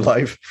workout of your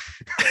life.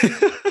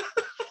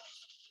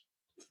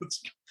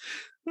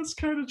 That's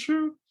kind of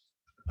true.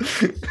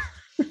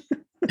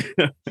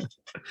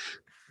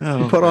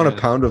 You put on a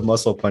pound of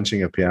muscle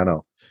punching a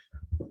piano.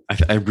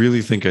 I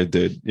really think I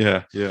did.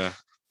 Yeah.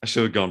 I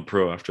should have gone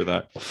pro after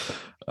that.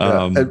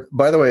 And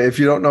by the way, if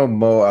you don't know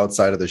Mo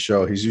outside of the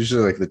show, he's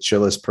usually like the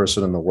chillest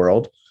person in the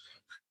world.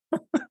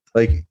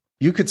 Like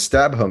you could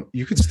stab him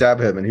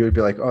and he would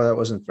be like, "Oh, that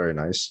wasn't very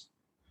nice."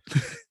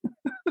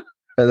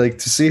 And like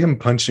to see him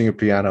punching a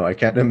piano, I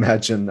can't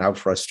imagine how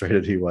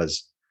frustrated he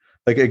was.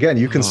 Like again,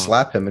 you can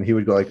slap him and he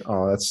would go like,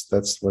 "Oh, that's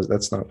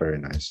not very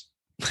nice."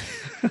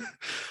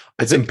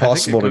 It's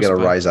impossible to get a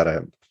rise out of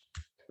him.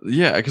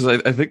 Yeah, because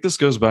I think this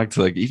goes back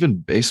to like even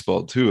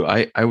baseball too.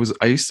 I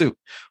used to,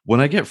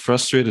 when I get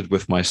frustrated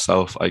with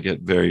myself, I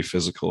get very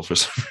physical for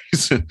some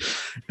reason.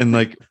 And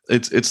like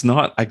it's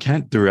not, I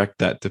can't direct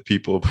that to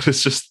people, but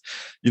it's just,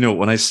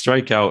 when I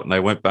strike out and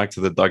I went back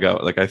to the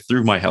dugout, like I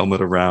threw my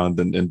helmet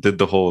around and did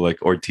the whole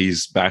like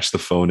Ortiz bash the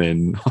phone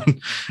in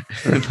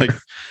and like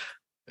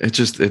it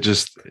just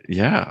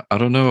yeah, I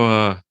don't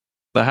know.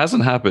 That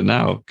hasn't happened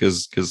now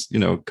because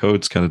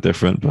code's kind of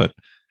different, but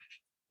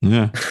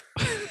yeah.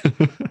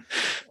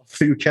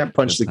 So you can't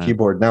punch the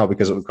keyboard now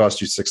because it would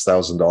cost you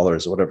 $6,000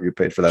 or whatever you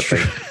paid for that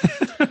thing.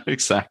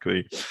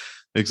 Exactly.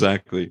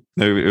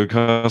 No, it would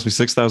cost me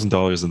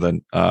 $6,000, and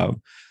then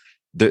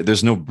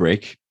there's no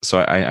break, so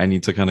I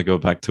need to kind of go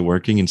back to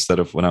working. Instead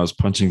of when I was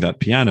punching that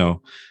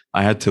piano,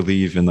 I had to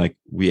leave and like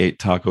we ate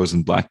tacos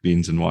and black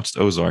beans and watched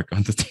Ozark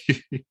on the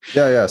TV.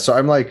 Yeah. So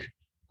I'm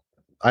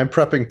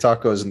prepping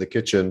tacos in the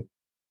kitchen,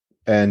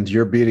 and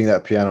you're beating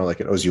that piano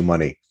like it owes you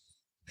money.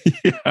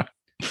 Yeah.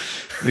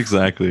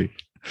 Exactly.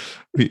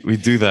 We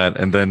do that,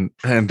 and then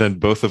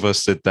both of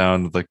us sit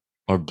down with like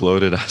our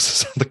bloated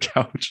asses on the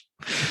couch,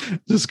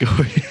 just go.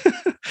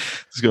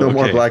 No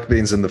more black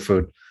beans in the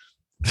food.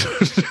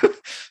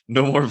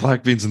 No more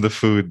black beans in the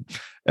food,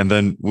 and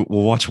then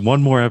we'll watch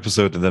one more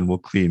episode, and then we'll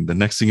clean. The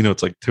next thing you know,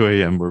 it's like 2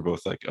 a.m. We're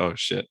both like, "Oh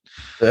shit!"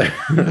 Go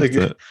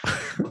to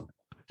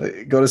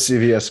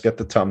CVS, get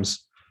the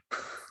Tums.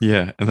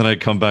 Yeah, and then I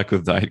come back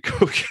with Diet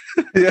Coke.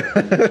 Yeah,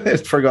 I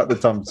forgot the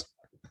Tums.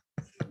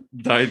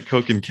 Diet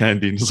Coke and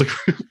candy, and it's like,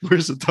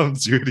 "Where's the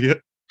Tums, you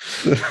idiot?"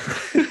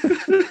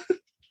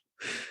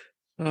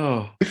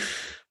 Oh,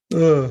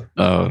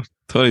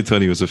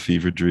 2020 was a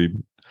fever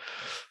dream.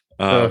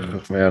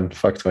 Man,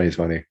 fuck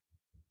 2020.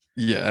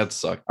 Yeah, it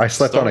sucked. I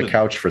slept on a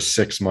couch for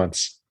 6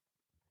 months.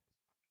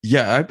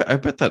 Yeah, I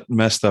bet that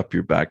messed up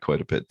your back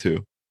quite a bit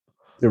too.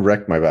 It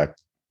wrecked my back.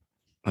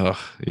 Oh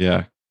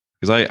yeah,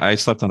 because I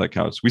slept on that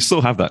couch. We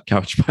still have that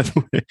couch, by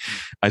the way.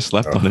 I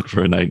slept on it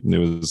for a night, and it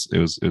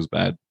was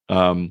bad.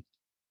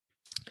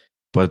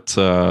 But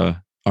all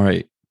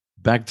right,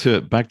 back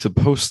to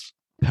post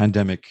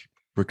pandemic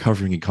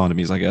recovering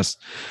economies, I guess.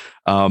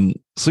 So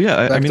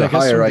yeah, I mean,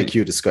 higher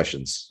IQ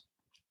discussions.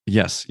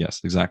 Yes,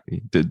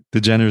 exactly.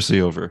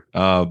 Degeneracy over.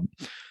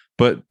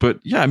 But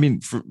yeah, I mean,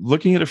 for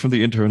looking at it from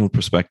the internal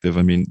perspective,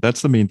 I mean,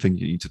 that's the main thing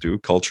you need to do: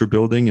 culture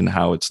building, and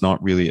how it's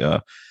not really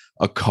a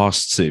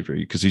cost saver,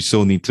 because you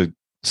still need to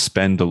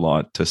spend a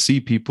lot to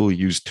see people,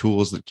 use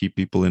tools that keep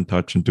people in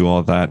touch, and do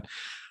all that.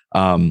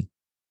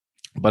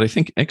 But I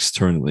think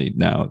externally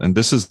now, and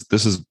this is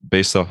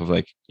based off of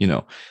like,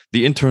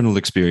 the internal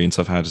experience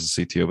I've had as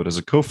a CTO, but as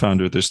a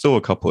co-founder, there's still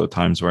a couple of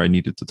times where I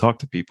needed to talk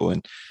to people,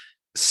 and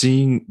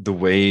seeing the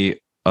way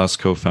us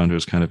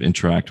co-founders kind of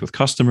interact with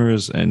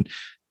customers, and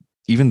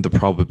even the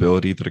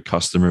probability that a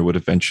customer would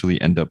eventually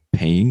end up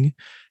paying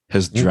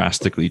has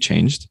drastically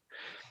changed.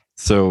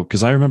 So,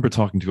 because I remember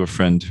talking to a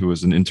friend who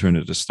was an intern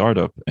at a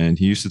startup, and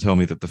he used to tell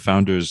me that the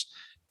founders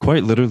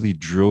quite literally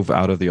drove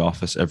out of the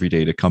office every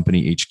day to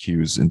company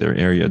HQs in their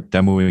area,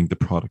 demoing the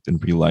product in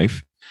real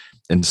life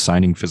and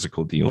signing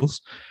physical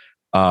deals,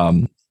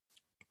 and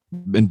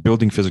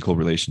building physical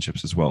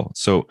relationships as well.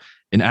 So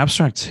in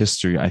Abstract's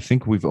history, I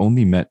think we've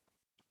only met,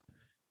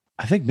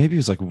 I think maybe it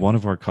was like one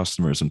of our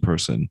customers in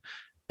person.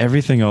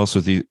 Everything else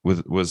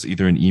was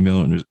either an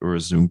email or a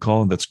Zoom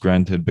call. That's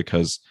granted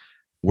because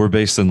we're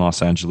based in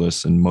Los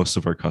Angeles and most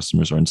of our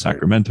customers are in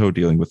Sacramento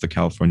dealing with the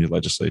California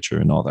legislature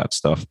and all that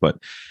stuff. But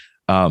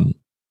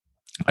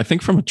I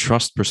think from a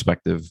trust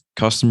perspective,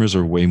 customers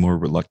are way more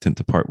reluctant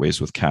to part ways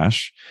with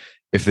cash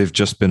if they've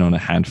just been on a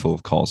handful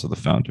of calls with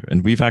the founder.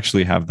 And we've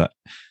actually have that,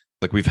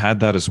 like we've had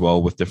that as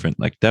well with different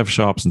like dev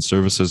shops and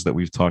services that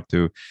we've talked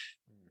to.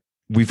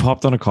 We've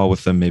hopped on a call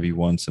with them maybe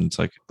once, and it's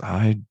like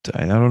I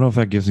don't know if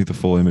that gives me the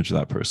full image of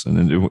that person.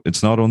 And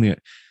it's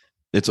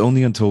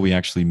only until we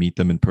actually meet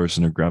them in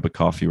person or grab a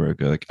coffee where I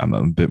go like I'm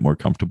a bit more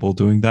comfortable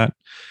doing that.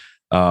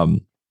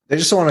 They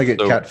just don't want to get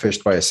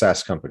catfished by a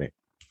SaaS company.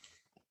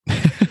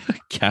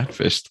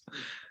 Catfished?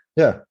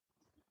 Yeah.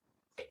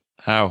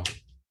 How?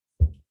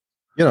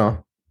 You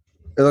know,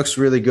 it looks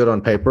really good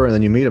on paper, and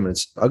then you meet them and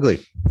it's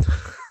ugly.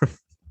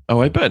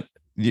 Oh, I bet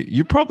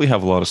you probably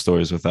have a lot of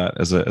stories with that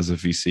as a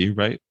VC,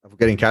 right? Of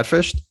getting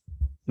catfished?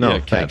 No, yeah,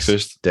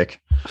 catfished, dick.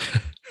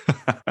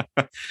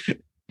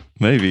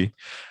 Maybe,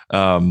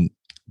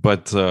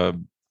 but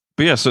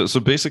yeah. So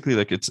basically,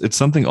 like it's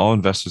something all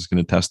investors can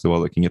attest to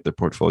while looking at their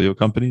portfolio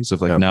companies.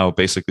 Of like now,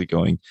 basically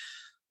going,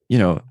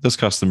 this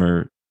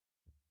customer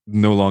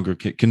no longer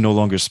can no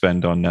longer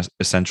spend on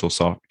essential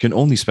can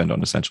only spend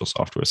on essential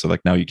software. So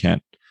like now you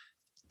can't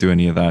do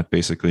any of that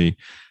basically.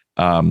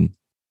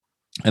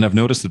 And I've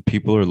noticed that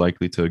people are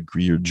likely to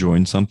agree or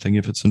join something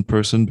if it's in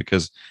person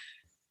because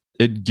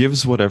it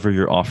gives whatever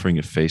you're offering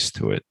a face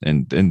to it.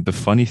 And the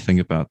funny thing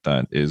about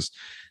that is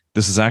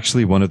this is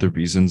actually one of the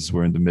reasons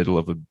we're in the middle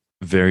of a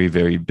very,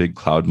 very big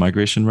cloud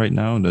migration right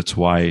now. And that's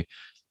why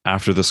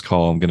after this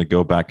call, I'm going to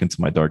go back into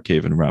my dark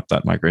cave and wrap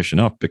that migration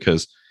up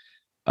because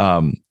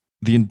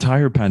the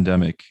entire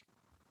pandemic,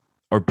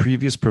 our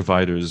previous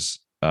providers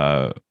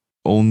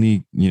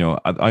only,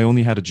 I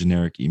only had a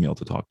generic email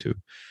to talk to.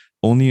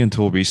 Only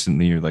until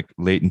recently, or like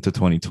late into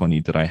 2020,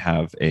 did I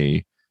have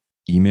a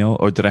email,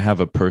 or did I have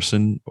a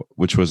person,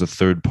 which was a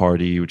third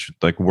party, which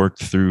like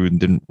worked through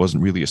and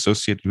wasn't really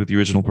associated with the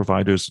original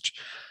providers, which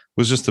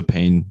was just a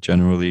pain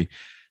generally.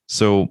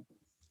 So,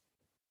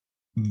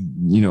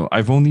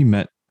 I've only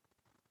met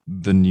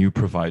the new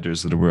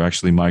providers that we're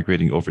actually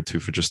migrating over to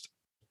for just,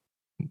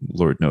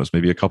 Lord knows,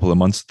 maybe a couple of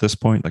months at this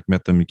point, like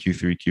met them in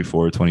Q3,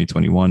 Q4,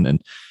 2021.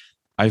 And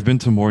I've been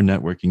to more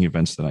networking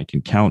events than I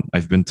can count.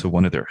 I've been to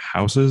one of their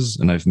houses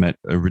and I've met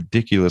a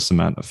ridiculous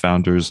amount of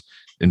founders,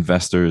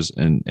 investors,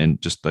 and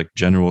just like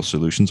general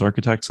solutions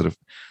architects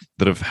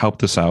that have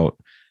helped us out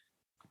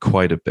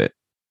quite a bit.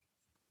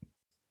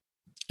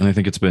 And I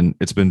think it's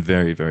been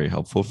very, very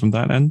helpful from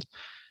that end.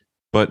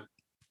 But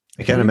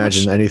I can't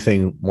imagine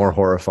anything more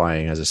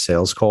horrifying as a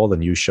sales call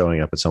than you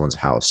showing up at someone's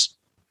house.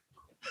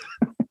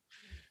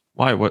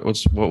 Why? What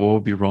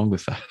would be wrong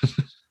with that?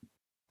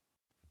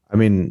 I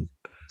mean,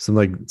 some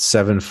like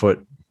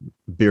 7-foot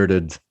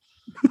bearded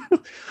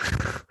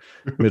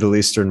Middle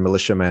Eastern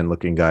militiaman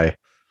looking guy.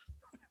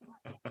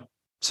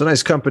 It's a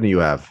nice company you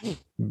have.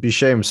 Be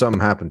shame something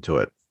happened to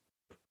it.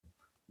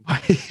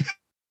 I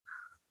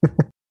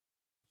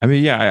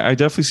mean, yeah, I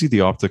definitely see the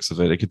optics of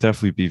it. It could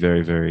definitely be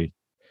very, very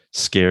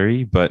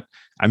scary. But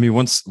I mean,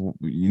 once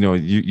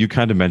you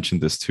kind of mentioned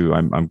this too.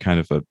 I'm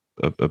kind of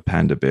a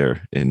panda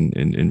bear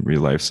in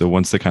real life. So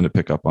once they kind of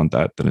pick up on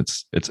that, then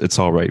it's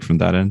all right from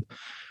that end.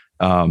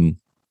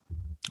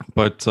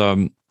 But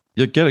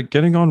yeah,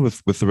 getting on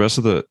with the rest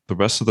of the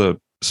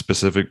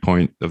specific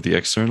point of the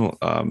external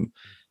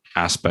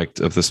aspect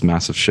of this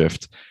massive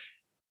shift.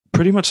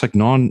 Pretty much like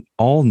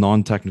all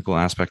non-technical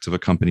aspects of a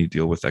company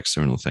deal with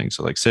external things.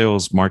 So like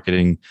sales,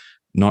 marketing,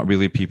 not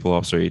really people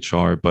ops or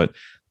HR, but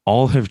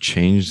all have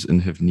changed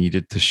and have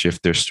needed to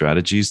shift their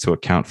strategies to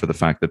account for the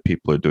fact that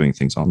people are doing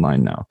things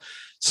online now.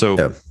 So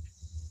yeah.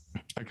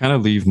 I kind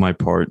of leave my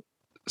part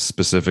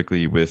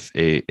specifically with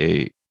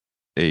a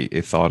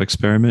thought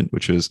experiment,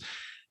 which is,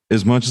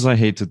 as much as I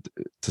hate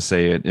to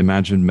say it,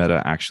 imagine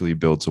Meta actually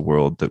builds a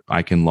world that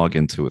I can log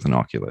into with an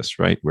Oculus,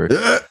 right? Where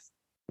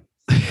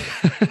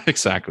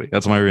exactly,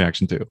 that's my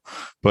reaction too.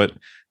 But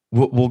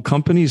will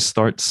companies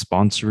start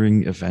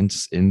sponsoring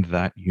events in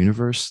that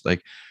universe?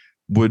 Like,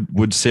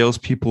 would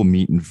salespeople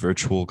meet in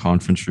virtual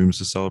conference rooms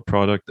to sell a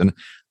product? And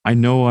I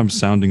know I'm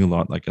sounding a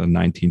lot like a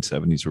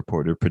 1970s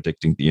reporter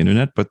predicting the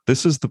internet, but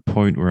this is the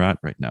point we're at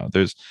right now.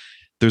 There's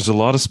a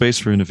lot of space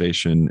for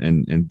innovation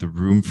and the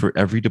room for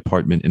every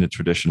department in a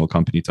traditional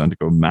company to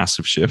undergo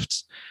massive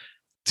shifts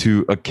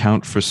to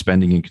account for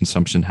spending and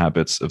consumption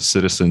habits of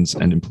citizens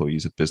and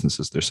employees at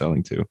businesses they're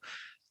selling to.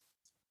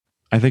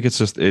 I think it's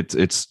just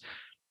it's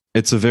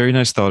a very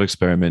nice thought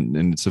experiment,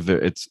 and it's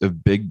a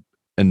big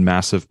and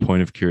massive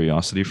point of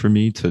curiosity for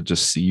me to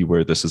just see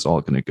where this is all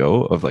going to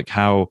go. Of like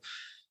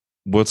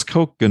what's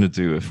Coke going to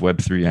do if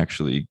Web3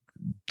 actually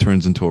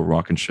turns into a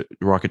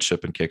rocket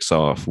ship and kicks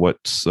off? What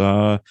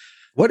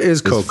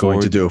is Coke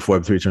going to do if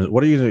Web3 turns?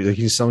 What are you going to do?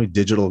 Can you sell me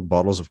digital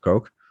bottles of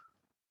Coke?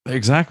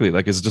 Exactly.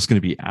 Like, is it just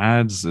going to be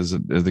ads? Are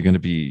they going to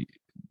be,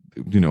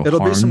 it'll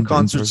be some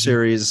concert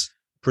series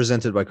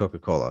presented by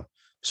Coca-Cola.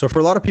 So for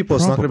a lot of people,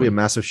 it's not going to be a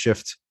massive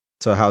shift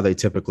to how they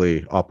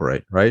typically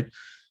operate, right?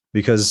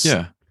 Because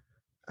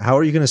how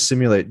are you going to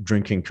simulate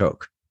drinking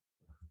Coke?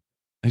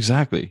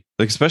 Exactly.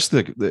 Like,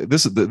 especially like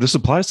this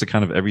applies to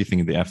kind of everything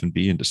in the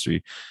F&B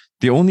industry.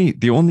 The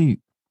only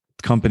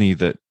company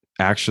that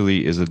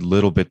actually is a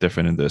little bit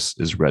different in this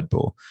is Red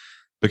Bull,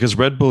 because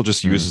Red Bull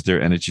just uses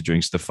their energy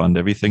drinks to fund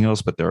everything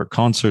else. But there are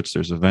concerts,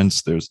 there's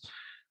events, there's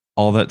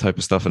all that type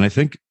of stuff. And I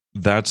think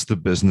that's the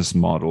business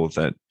model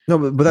that No,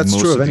 but that's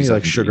true of any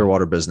like FMCG sugar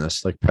water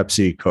business, like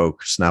Pepsi,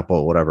 Coke,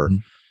 Snapple, whatever.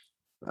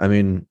 Mm-hmm. I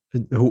mean,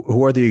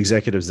 who are the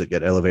executives that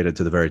get elevated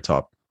to the very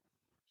top?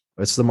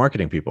 It's the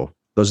marketing people.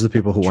 Those are the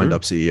people who wind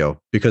up CEO,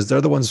 because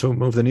they're the ones who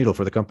move the needle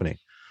for the company.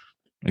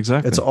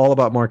 Exactly. It's all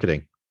about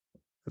marketing.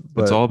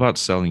 But it's all about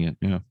selling it.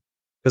 Yeah.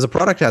 Because the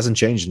product hasn't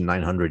changed in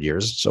 900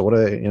 years. So what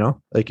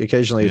like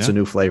occasionally it's a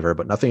new flavor,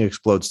 but nothing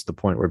explodes to the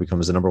point where it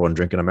becomes the number one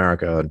drink in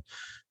America. And,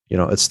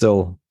 it's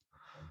still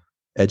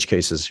edge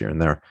cases here and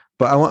there.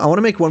 But I want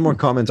to make one more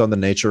comment on the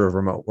nature of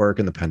remote work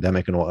and the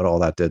pandemic and what all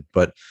that did.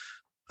 But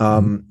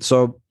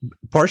so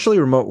partially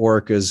remote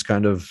work is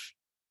kind of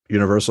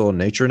universal in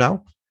nature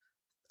now.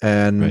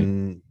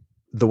 And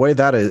the way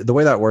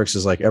that works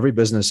is like every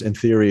business in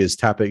theory is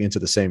tapping into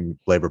the same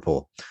labor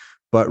pool.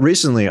 But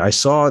recently I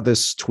saw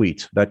this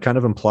tweet that kind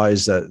of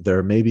implies that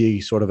there may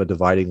be sort of a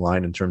dividing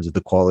line in terms of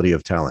the quality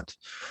of talent.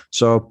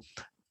 So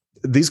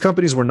these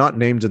companies were not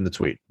named in the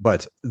tweet,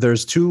 but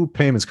there's two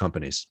payments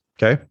companies.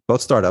 Okay.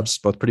 Both startups,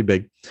 both pretty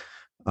big.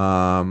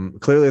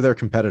 Clearly they're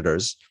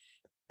competitors.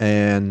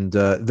 And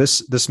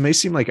this may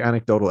seem like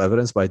anecdotal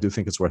evidence, but I do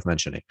think it's worth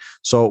mentioning.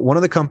 So one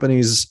of the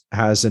companies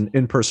has an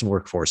in-person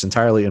workforce,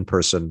 entirely in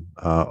person,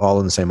 all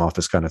in the same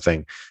office kind of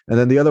thing. And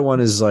then the other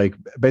one is like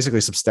basically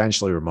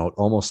substantially remote,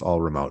 almost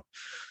all remote.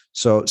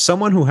 So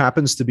someone who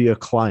happens to be a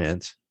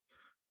client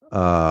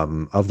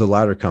of the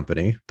latter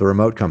company, the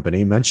remote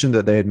company, mentioned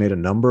that they had made a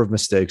number of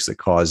mistakes that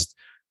caused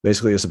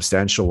basically a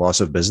substantial loss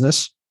of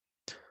business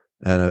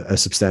and a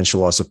substantial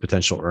loss of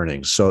potential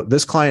earnings. So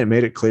this client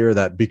made it clear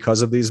that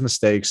because of these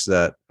mistakes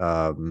that,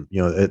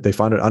 they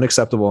find it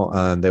unacceptable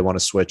and they want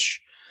to switch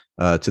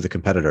to the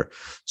competitor.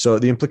 So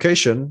the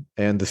implication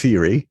and the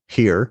theory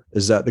here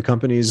is that the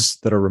companies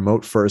that are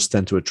remote first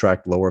tend to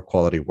attract lower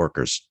quality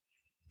workers.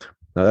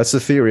 Now that's the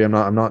theory. I'm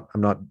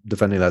not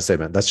defending that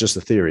statement. That's just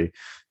the theory.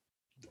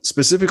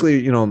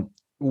 Specifically,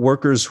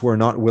 workers who are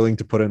not willing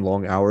to put in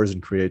long hours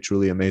and create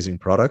truly amazing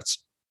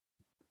products.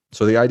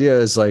 So the idea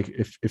is like,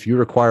 if you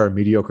require a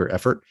mediocre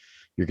effort,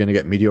 you're going to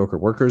get mediocre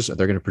workers and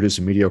they're going to produce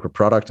a mediocre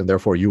product. And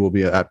therefore you will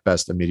be at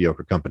best a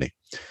mediocre company.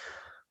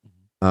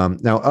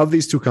 Now of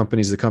these two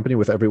companies, the company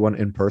with everyone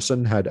in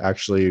person had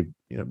actually,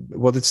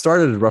 it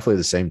started at roughly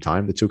the same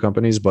time, the two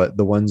companies, but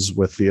the ones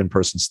with the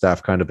in-person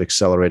staff kind of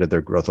accelerated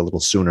their growth a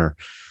little sooner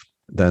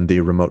than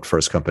the remote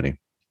first company.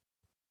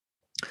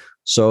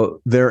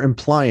 So they're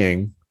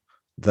implying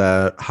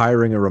that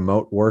hiring a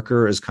remote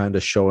worker is kind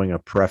of showing a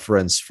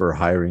preference for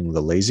hiring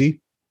the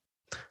lazy.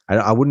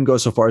 I wouldn't go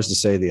so far as to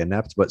say the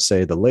inept, but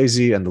say the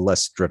lazy and the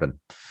less driven.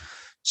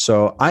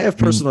 So I have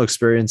personal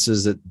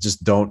experiences that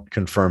just don't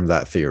confirm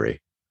that theory,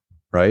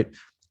 right?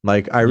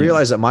 Like I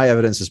realize that my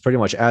evidence is pretty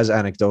much as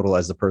anecdotal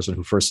as the person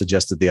who first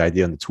suggested the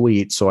idea in the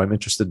tweet. So I'm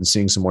interested in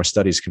seeing some more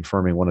studies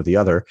confirming one or the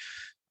other.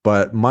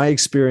 But my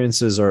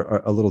experiences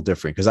are a little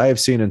different because I have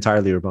seen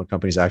entirely remote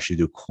companies actually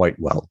do quite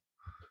well.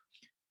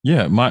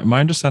 Yeah,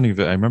 my understanding of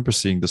it, I remember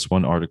seeing this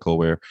one article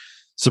where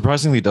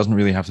surprisingly it doesn't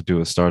really have to do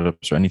with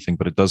startups or anything,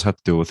 but it does have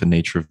to do with the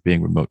nature of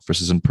being remote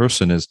versus in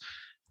person is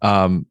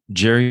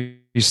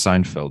Jerry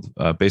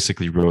Seinfeld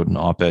basically wrote an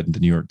op-ed in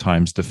the New York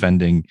Times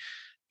defending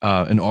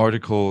an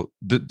article,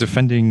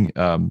 defending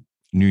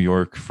New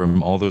York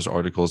from all those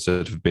articles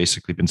that have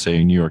basically been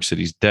saying New York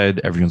City's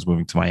dead, everyone's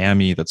moving to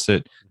Miami, that's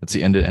it, that's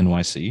the end of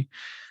NYC.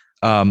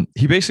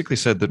 He basically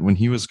said that when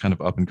he was kind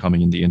of up and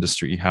coming in the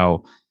industry,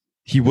 how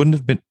he wouldn't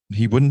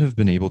have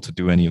been able to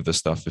do any of this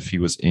stuff if he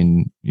was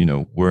in,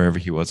 wherever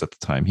he was at the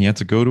time. He had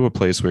to go to a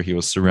place where he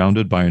was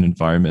surrounded by an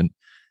environment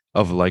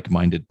of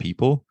like-minded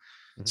people.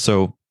 Mm-hmm.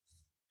 So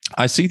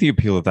I see the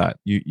appeal of that.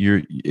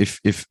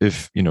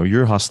 If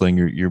you're hustling,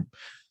 you're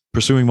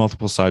pursuing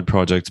multiple side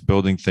projects,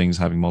 building things,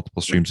 having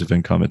multiple streams of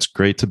income. It's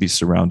great to be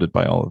surrounded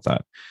by all of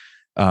that.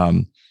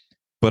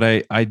 But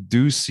I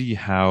do see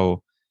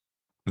how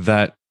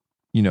that,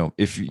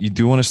 if you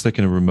do want to stick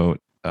in a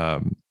remote,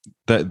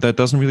 that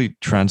doesn't really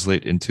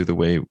translate into the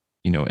way,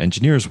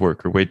 engineers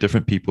work or way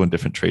different people in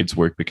different trades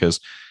work, because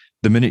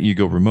the minute you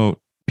go remote,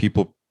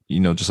 people,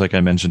 just like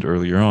I mentioned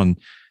earlier on,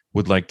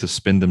 would like to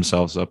spin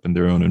themselves up in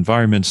their own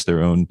environments,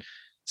 their own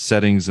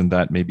settings, and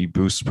that maybe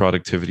boosts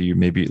productivity or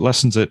maybe it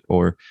lessens it.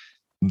 Or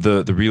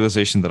the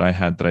realization that I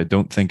had that I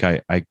don't think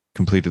I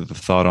completed the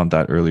thought on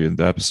that earlier in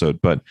the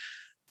episode, but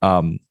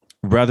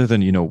rather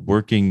than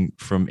working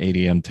from 8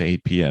 a.m. to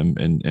 8 p.m.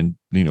 and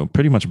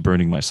pretty much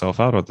burning myself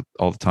out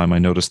all the time, I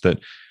noticed that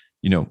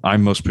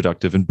I'm most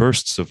productive in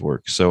bursts of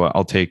work. So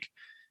I'll take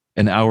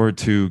an hour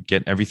to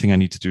get everything I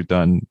need to do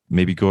done,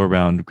 maybe go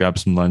around, grab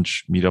some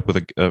lunch, meet up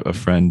with a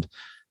friend.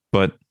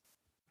 But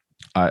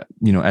at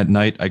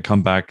night I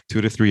come back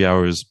 2 to 3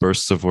 hours,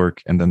 bursts of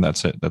work, and then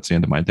that's it. That's the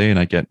end of my day, and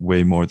I get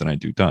way more than I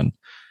do done.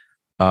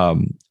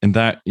 And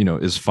that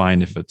is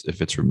fine if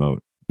it's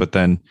remote. But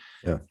then,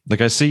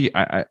 like I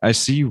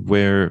see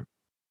where,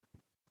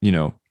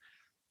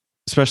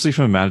 especially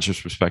from a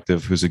manager's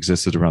perspective, who's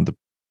existed around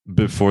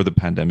before the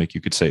pandemic,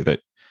 you could say that,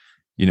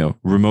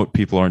 remote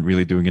people aren't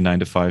really doing a 9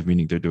 to 5,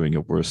 meaning they're doing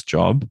a worse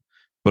job.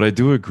 But I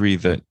do agree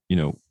that,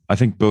 I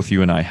think both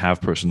you and I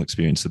have personal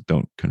experience that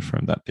don't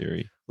confirm that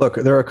theory. Look,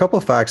 there are a couple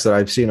of facts that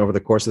I've seen over the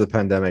course of the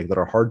pandemic that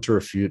are hard to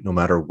refute no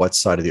matter what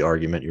side of the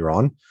argument you're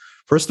on.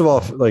 First of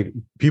all, like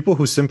people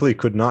who simply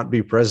could not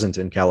be present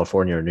in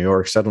California or New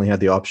York suddenly had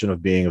the option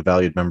of being a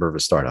valued member of a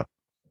startup,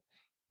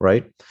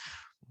 right?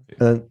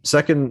 And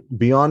second,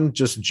 beyond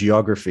just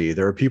geography,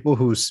 there are people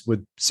who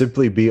would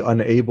simply be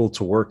unable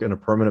to work in a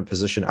permanent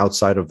position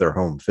outside of their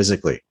home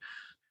physically.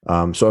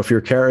 So if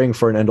you're caring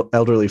for an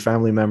elderly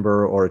family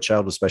member or a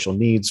child with special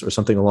needs or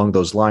something along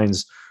those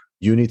lines,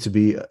 you need to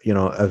be,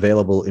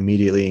 available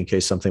immediately in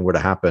case something were to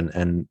happen.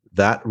 And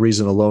that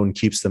reason alone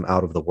keeps them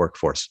out of the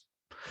workforce.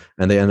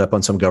 And they end up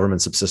on some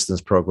government subsistence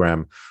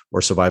program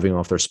or surviving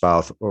off their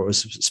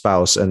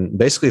spouse and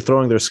basically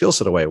throwing their skill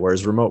set away.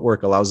 Whereas remote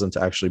work allows them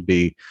to actually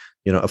be,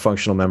 a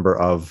functional member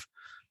of,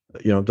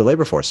 the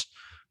labor force.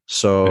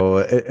 So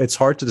it's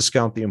hard to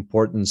discount the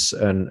importance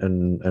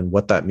and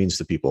what that means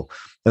to people.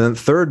 And then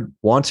third,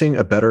 wanting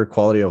a better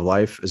quality of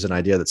life is an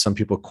idea that some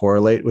people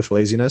correlate with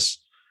laziness.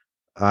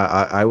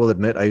 I will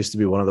admit I used to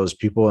be one of those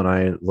people, and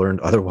I learned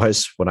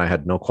otherwise when I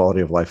had no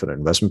quality of life at an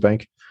investment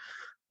bank.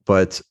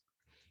 But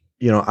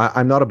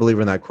I'm not a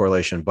believer in that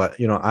correlation, but,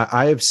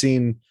 I have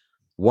seen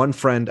one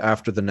friend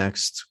after the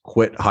next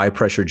quit high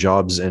pressure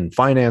jobs in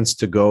finance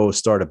to go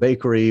start a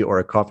bakery or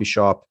a coffee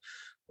shop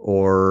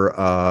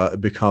or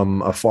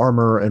become a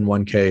farmer in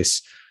one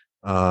case,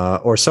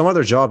 or some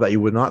other job that you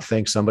would not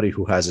think somebody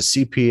who has a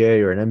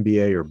CPA or an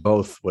MBA or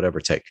both would ever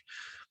take.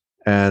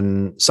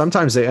 And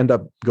sometimes they end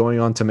up going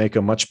on to make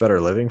a much better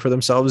living for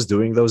themselves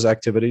doing those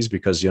activities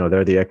because,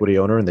 they're the equity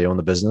owner and they own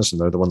the business and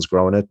they're the ones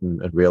growing it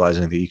and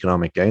realizing the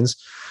economic gains.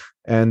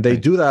 And they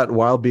do that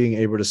while being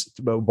able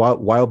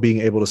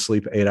to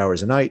sleep 8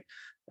 hours a night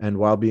and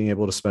while being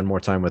able to spend more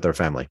time with their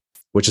family,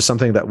 which is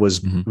something that was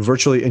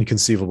virtually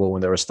inconceivable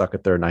when they were stuck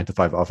at their 9 to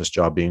 5 office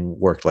job being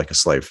worked like a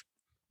slave.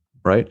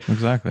 Right?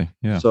 Exactly.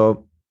 Yeah.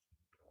 So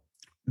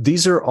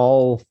these are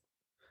all,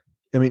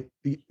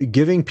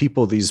 giving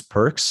people these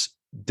perks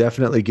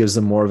definitely gives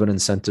them more of an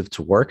incentive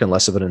to work and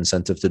less of an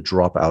incentive to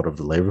drop out of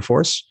the labor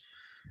force.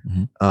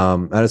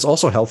 And it's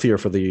also healthier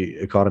for the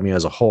economy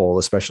as a whole,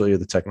 especially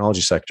the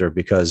technology sector,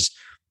 because,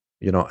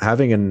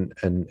 having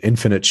an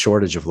infinite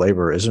shortage of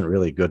labor isn't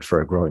really good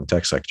for a growing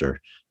tech sector,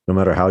 no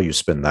matter how you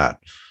spin that.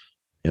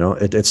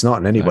 It's not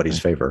in anybody's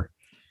favor.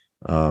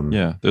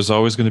 There's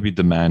always going to be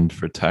demand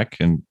for tech,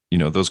 and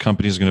those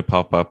companies are going to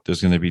pop up.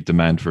 There's going to be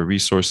demand for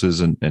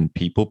resources and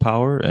people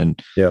power, and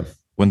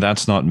when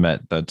that's not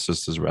met, that's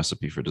just a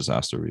recipe for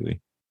disaster, really.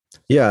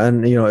 Yeah,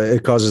 and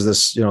it causes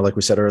this, like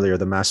we said earlier,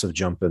 the massive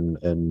jump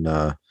in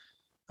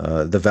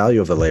the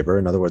value of the labor.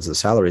 In other words, the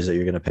salaries that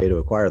you're going to pay to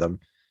acquire them.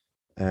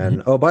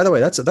 And oh, by the way,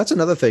 that's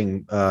another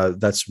thing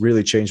that's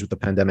really changed with the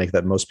pandemic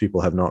that most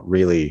people have not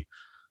really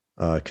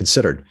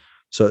considered.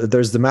 So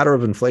there's the matter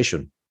of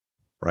inflation,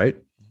 right?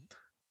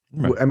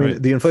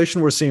 The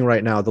inflation we're seeing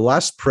right now, the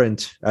last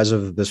print as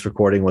of this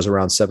recording was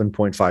around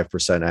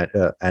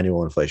 7.5%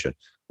 annual inflation,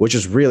 which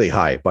is really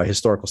high by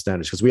historical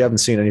standards because we haven't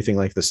seen anything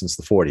like this since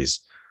the 40s.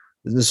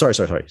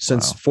 Sorry.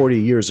 Since 40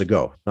 years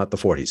ago, not the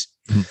 40s.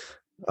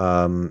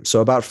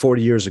 So about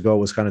 40 years ago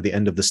was kind of the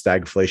end of the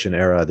stagflation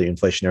era, the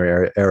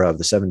inflationary era of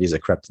the 70s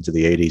that crept into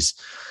the 80s.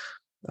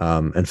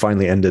 And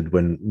finally ended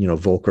when,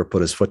 Volcker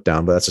put his foot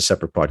down, but that's a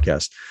separate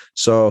podcast.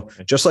 So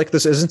just like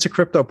this isn't a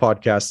crypto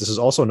podcast, this is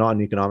also not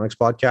an economics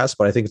podcast,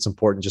 but I think it's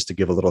important just to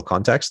give a little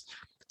context.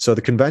 So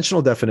the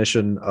conventional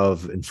definition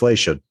of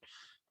inflation,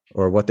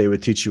 or what they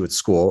would teach you at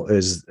school,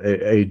 is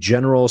a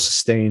general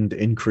sustained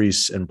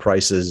increase in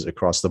prices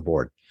across the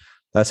board.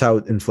 That's how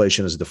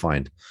inflation is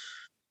defined.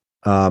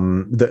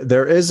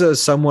 There is a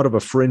somewhat of a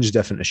fringe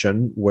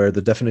definition where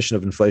the definition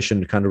of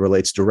inflation kind of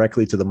relates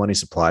directly to the money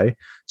supply.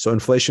 So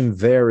inflation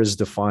there is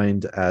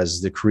defined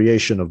as the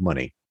creation of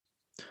money.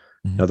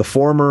 Now, the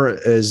former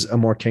is a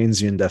more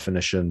Keynesian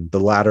definition. The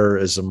latter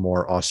is a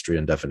more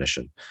Austrian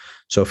definition.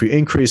 So if you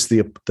increase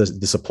the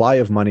supply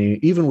of money,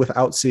 even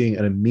without seeing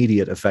an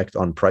immediate effect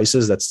on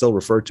prices, that's still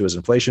referred to as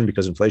inflation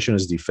because inflation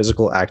is the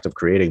physical act of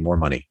creating more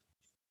money.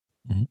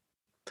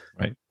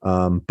 Right.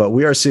 But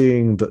we are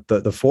seeing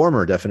the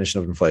former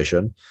definition of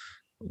inflation,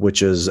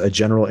 which is a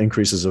general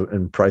increases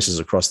in prices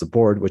across the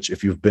board, which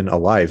if you've been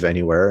alive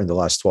anywhere in the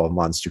last 12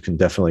 months, you can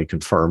definitely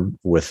confirm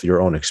with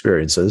your own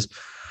experiences.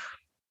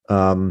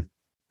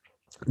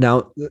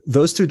 Now,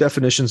 those two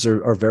definitions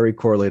are very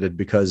correlated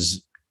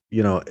because,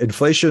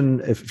 inflation,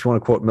 if you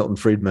want to quote Milton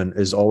Friedman,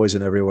 is always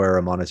and everywhere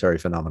a monetary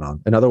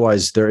phenomenon. And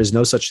otherwise, there is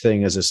no such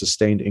thing as a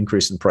sustained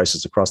increase in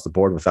prices across the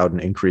board without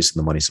an increase in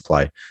the money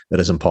supply. That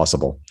is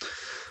impossible.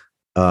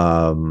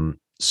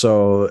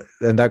 So,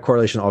 and that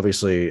correlation,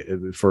 obviously,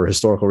 for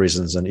historical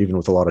reasons, and even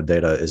with a lot of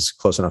data, is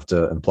close enough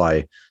to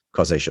imply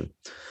causation.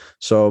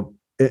 So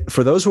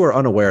for those who are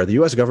unaware,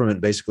 the US government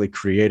basically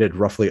created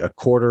roughly a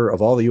quarter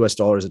of all the US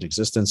dollars in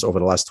existence over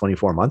the last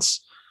 24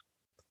 months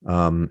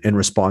in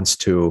response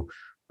to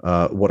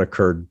what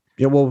occurred,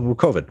 well, with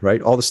COVID,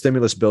 right? All the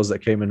stimulus bills that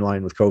came in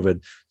line with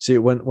COVID. See,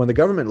 when the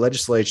government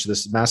legislates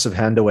this massive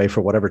handaway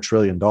for whatever $1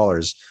 trillion,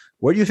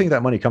 where do you think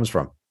that money comes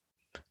from?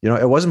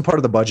 It wasn't part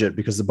of the budget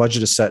because the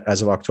budget is set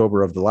as of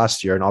October of the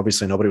last year, and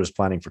obviously nobody was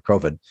planning for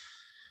COVID.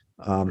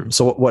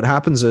 So what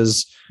happens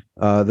is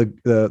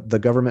the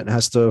government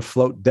has to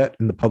float debt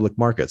in the public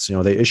markets.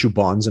 They issue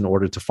bonds in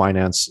order to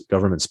finance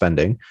government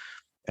spending.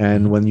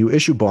 And when you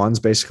issue bonds,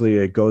 basically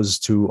it goes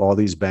to all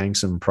these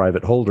banks and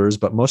private holders,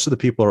 but most of the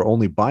people are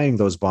only buying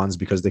those bonds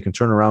because they can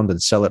turn around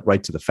and sell it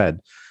right to the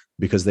Fed,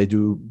 because they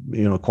do,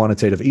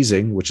 quantitative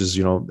easing, which is,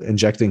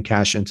 injecting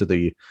cash into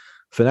the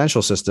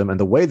financial system. And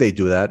the way they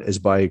do that is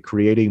by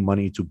creating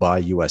money to buy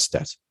US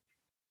debt.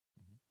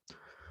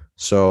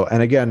 So,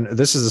 and again,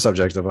 this is the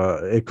subject of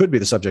it could be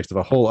the subject of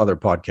a whole other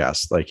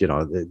podcast, like,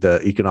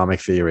 the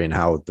economic theory and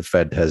how the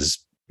Fed has,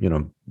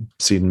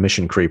 seen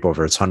mission creep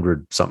over its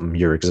 100-something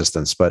year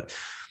existence. But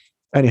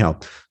anyhow,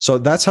 so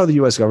that's how the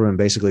US government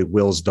basically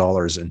wills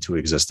dollars into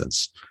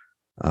existence.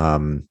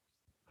 And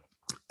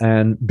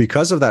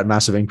because of that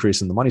massive increase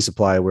in the money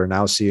supply, we're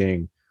now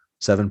seeing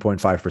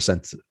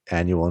 7.5%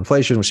 annual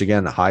inflation, which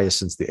again, the highest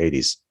since the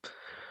 80s.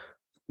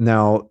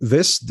 Now,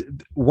 this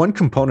one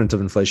component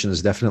of inflation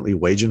is definitely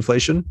wage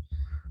inflation.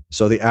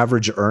 So the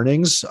average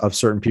earnings of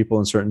certain people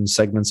in certain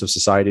segments of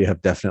society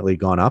have definitely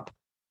gone up.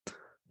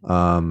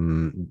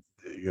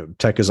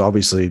 Tech is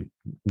obviously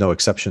no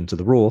exception to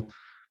the rule,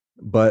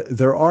 but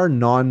there are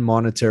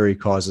non-monetary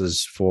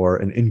causes for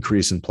an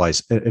increase in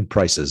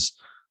prices.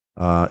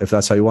 If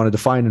that's how you want to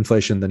define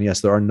inflation, then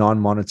yes, there are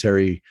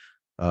non-monetary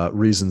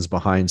reasons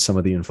behind some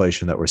of the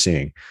inflation that we're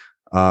seeing.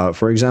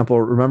 For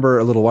example, remember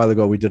a little while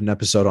ago, we did an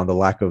episode on the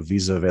lack of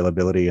visa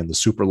availability and the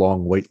super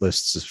long wait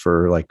lists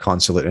for like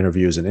consulate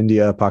interviews in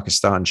India,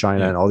 Pakistan,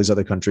 China, and all these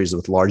other countries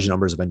with large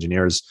numbers of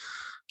engineers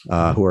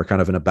who are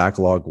kind of in a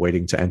backlog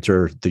waiting to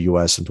enter the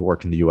US and to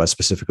work in the US,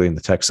 specifically in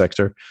the tech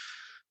sector.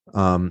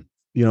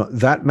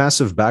 That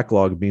massive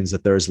backlog means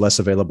that there is less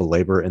available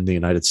labor in the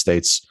United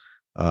States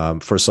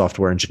for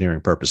software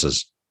engineering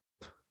purposes.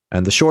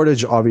 And the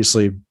shortage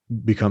obviously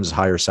becomes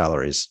higher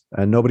salaries,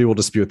 and nobody will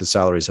dispute the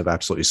salaries have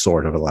absolutely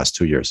soared over the last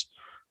 2 years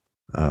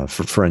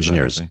for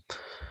engineers.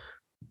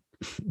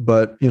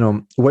 But,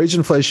 wage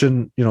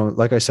inflation,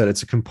 like I said,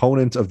 it's a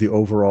component of the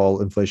overall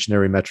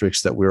inflationary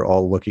metrics that we're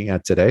all looking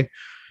at today.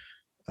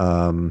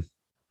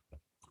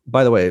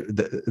 By the way,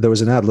 there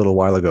was an ad a little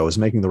while ago. It was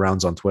making the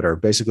rounds on Twitter.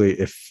 Basically,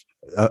 if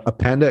a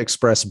Panda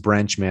Express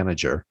branch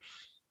manager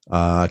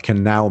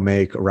can now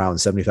make around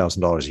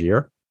 $70,000 a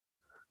year,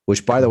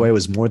 which, by the way,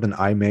 was more than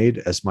I made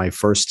as my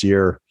first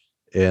year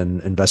in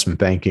investment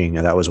banking,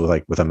 and that was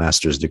with a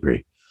master's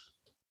degree.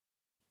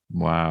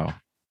 Wow.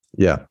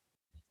 Yeah.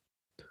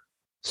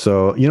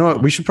 So,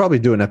 we should probably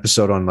do an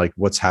episode on like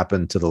what's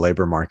happened to the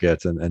labor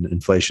market and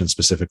inflation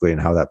specifically and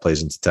how that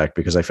plays into tech,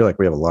 because I feel like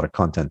we have a lot of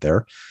content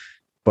there.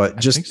 But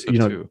just,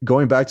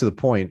 going back to the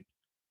point,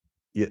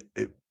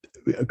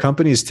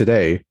 companies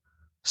today,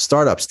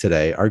 startups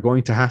today are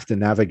going to have to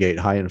navigate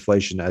high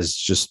inflation as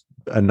just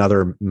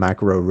another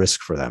macro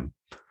risk for them.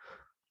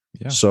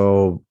 Yeah.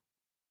 So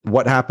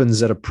what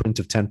happens at a print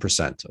of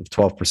 10%, of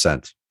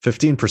 12%,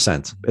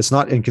 15%? It's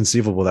not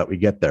inconceivable that we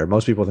get there.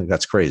 Most people think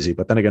that's crazy,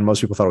 but then again,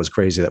 most people thought it was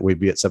crazy that we'd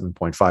be at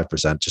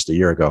 7.5% just a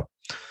year ago.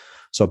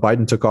 So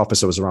Biden took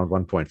office, it was around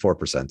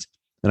 1.4%.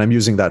 And I'm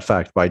using that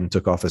fact, Biden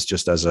took office,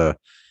 just as a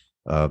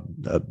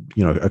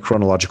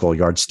chronological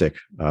yardstick,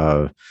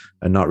 and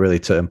not really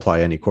to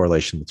imply any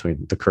correlation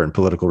between the current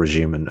political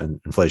regime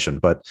and inflation.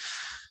 But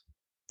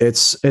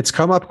it's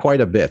come up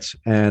quite a bit,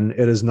 and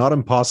it is not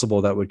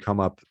impossible that would come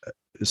up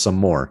some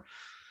more.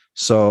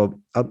 So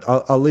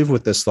I'll leave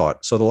with this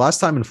thought. So the last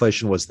time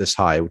inflation was this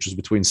high, which was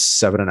between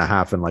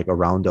 7.5% and like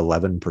around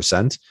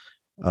 11%,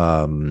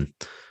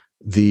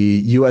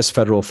 the U.S.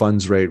 federal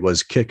funds rate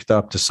was kicked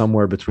up to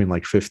somewhere between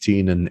like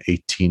 15 and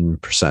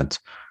 18%,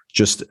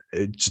 just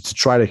to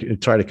try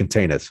to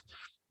contain it.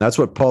 That's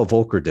what Paul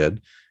Volcker did,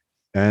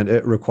 and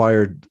it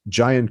required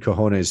giant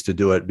cojones to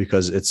do it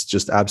because it's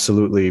just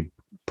absolutely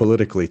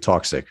politically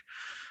toxic.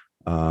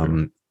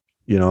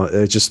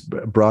 It just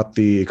brought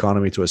the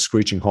economy to a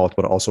screeching halt,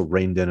 but also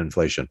reined in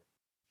inflation.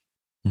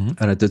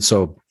 And it did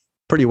so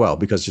pretty well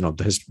because,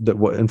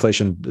 the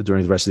inflation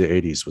during the rest of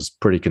the 80s was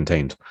pretty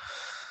contained.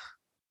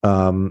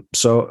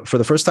 So for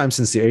the first time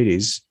since the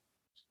 80s,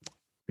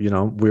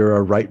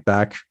 we're right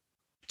back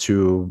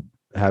to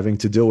having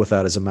to deal with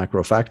that as a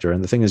macro factor.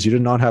 And the thing is, you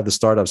did not have the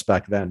startups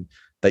back then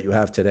that you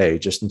have today,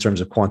 just in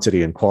terms of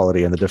quantity and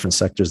quality and the different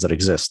sectors that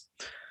exist.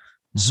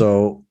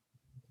 So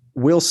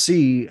we'll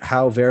see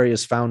how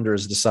various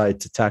founders decide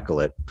to tackle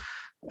it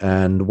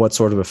and what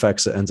sort of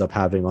effects it ends up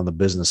having on the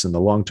business in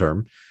the long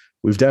term.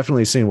 We've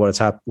definitely seen what's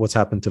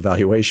happened to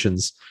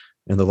valuations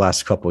in the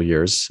last couple of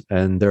years,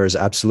 and there is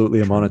absolutely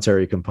a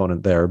monetary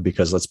component there,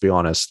 because let's be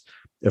honest,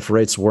 if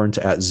rates weren't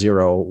at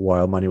zero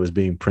while money was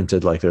being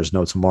printed like there's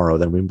no tomorrow,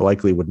 then we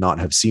likely would not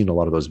have seen a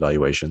lot of those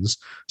valuations.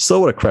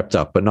 Still would have crept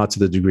up, but not to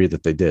the degree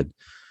that they did.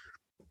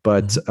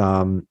 But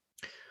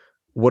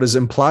what is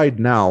implied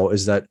now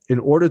is that in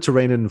order to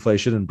rein in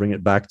inflation and bring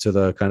it back to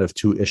the kind of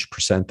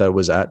 2-ish% that it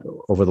was at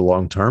over the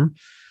long term,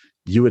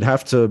 you would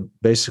have to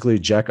basically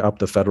jack up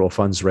the federal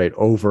funds rate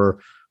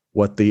over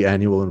what the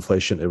annual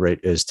inflation rate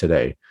is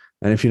today.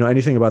 And if you know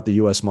anything about the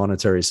US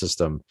monetary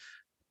system,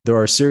 there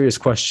are serious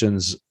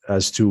questions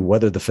as to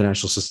whether the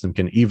financial system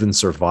can even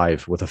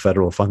survive with a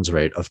federal funds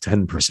rate of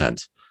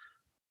 10%.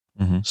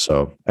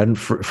 So, and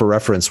for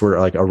reference, we're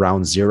like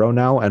around zero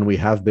now, and we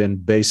have been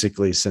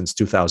basically since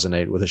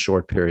 2008 with a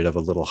short period of a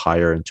little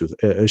higher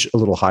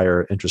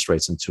interest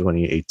rates in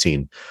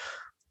 2018.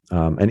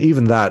 And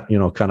even that,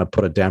 kind of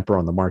put a damper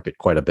on the market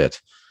quite a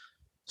bit.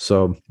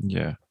 So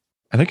yeah,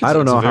 I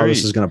don't know how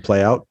this is going to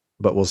play out,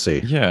 but we'll see.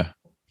 Yeah,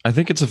 I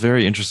think it's a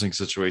very interesting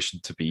situation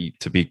to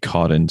be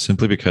caught in,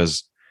 simply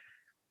because,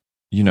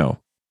 you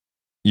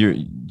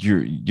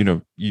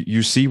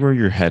see where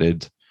you're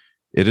headed.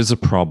 It is a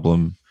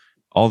problem.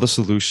 All the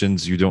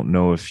solutions, you don't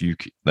know if you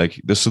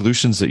like the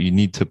solutions that you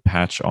need to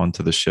patch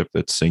onto the ship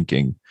that's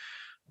sinking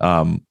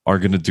are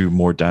going to do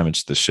more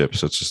damage to the ship.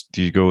 So it's just,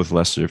 do you go with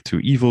lesser of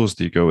two evils?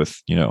 Do you go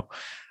with,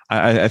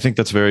 I think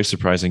that's very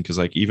surprising, because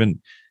like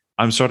even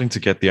I'm starting to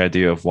get the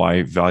idea of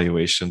why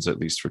valuations, at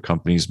least for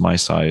companies my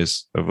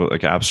size, of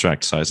like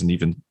abstract size and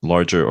even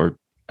larger or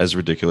as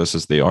ridiculous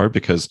as they are,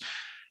 because,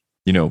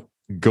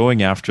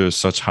 going after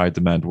such high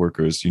demand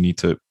workers, you need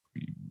to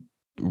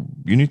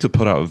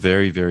put out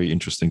very, very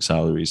interesting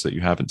salaries that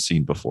you haven't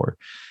seen before.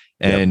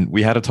 And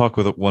we had a talk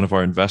with one of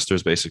our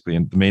investors basically.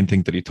 And the main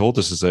thing that he told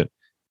us is that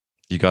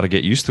you got to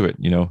get used to it.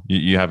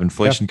 You have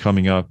inflation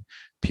coming up,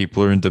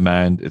 people are in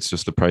demand. It's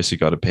just the price you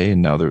got to pay.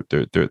 And now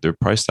their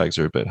price tags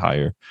are a bit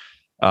higher.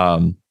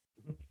 But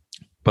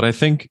I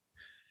think,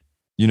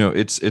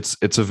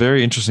 it's a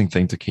very interesting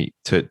thing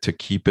to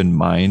keep in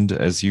mind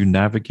as you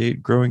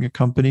navigate growing a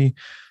company.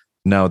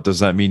 Now, does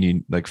that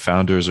mean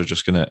founders are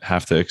just going to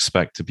have to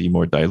expect to be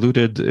more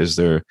diluted? Is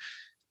there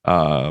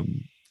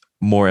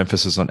more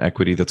emphasis on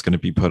equity that's going to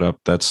be put up?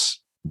 That's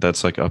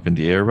like up in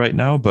the air right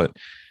now. But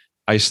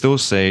I still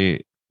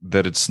say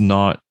that it's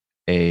not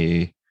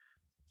a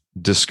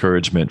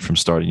discouragement from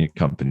starting a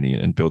company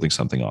and building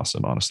something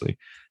awesome, honestly.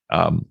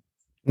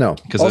 No,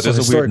 because also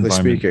historically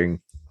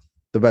speaking,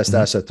 the best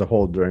asset to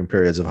hold during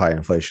periods of high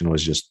inflation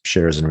was just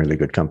shares in really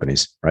good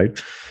companies, right?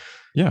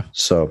 Yeah.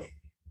 So.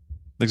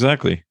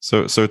 Exactly.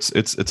 So it's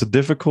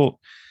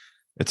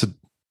a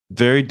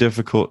very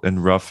difficult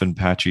and rough and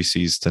patchy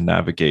seas to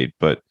navigate,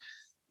 but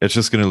it's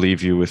just going to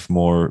leave you with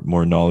more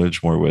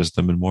knowledge, more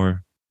wisdom, and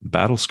more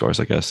battle scars,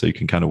 I guess, so you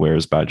can kind of wear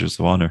as badges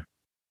of honor.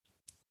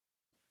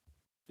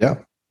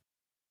 Yeah.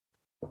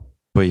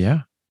 But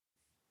yeah.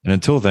 And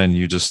until then,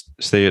 you just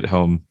stay at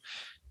home,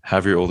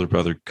 have your older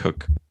brother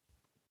cook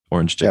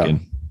orange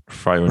chicken,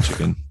 fry orange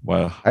chicken.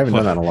 Wow. I haven't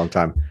done that in a long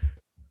time.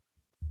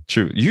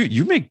 True.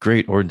 You make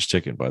great orange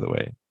chicken, by the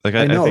way. Like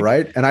I know,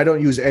 right? And I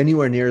don't use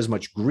anywhere near as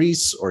much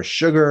grease or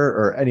sugar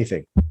or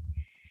anything.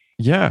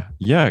 Yeah.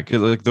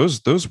 Like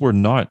those were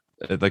not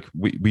like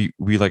we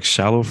like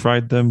shallow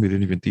fried them. We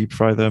didn't even deep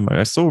fry them.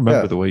 I still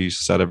remember the way you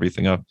set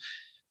everything up.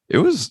 It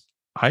was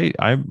I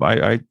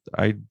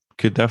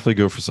could definitely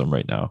go for some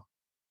right now.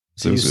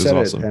 So you said it,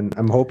 awesome. And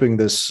I'm hoping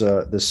this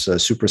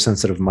super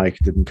sensitive mic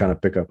didn't kind of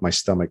pick up my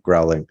stomach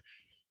growling.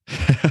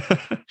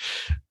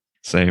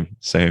 Same.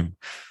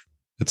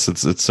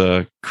 It's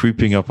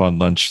creeping up on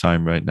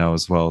lunchtime right now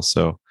as well.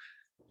 So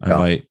I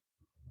might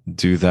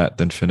do that,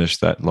 then finish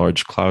that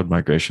large cloud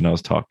migration I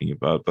was talking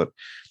about. But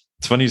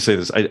it's funny you say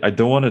this. I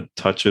don't want to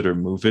touch it or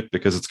move it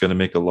because it's going to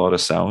make a lot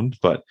of sound.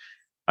 But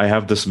I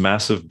have this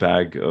massive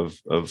bag of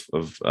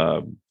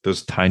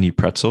those tiny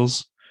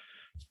pretzels.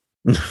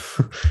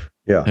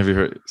 Yeah. Have you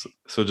heard?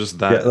 So just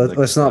that. Yeah,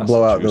 let's not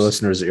blow out the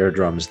listeners'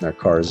 eardrums in their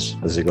cars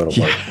as they go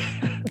to work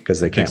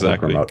because they can't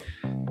work remote.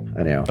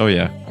 Anyhow. Oh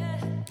yeah.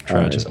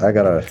 Tragic. I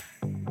gotta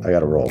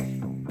roll.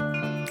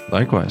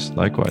 Likewise.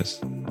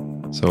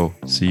 So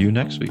see you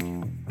next week.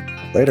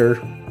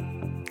 Later.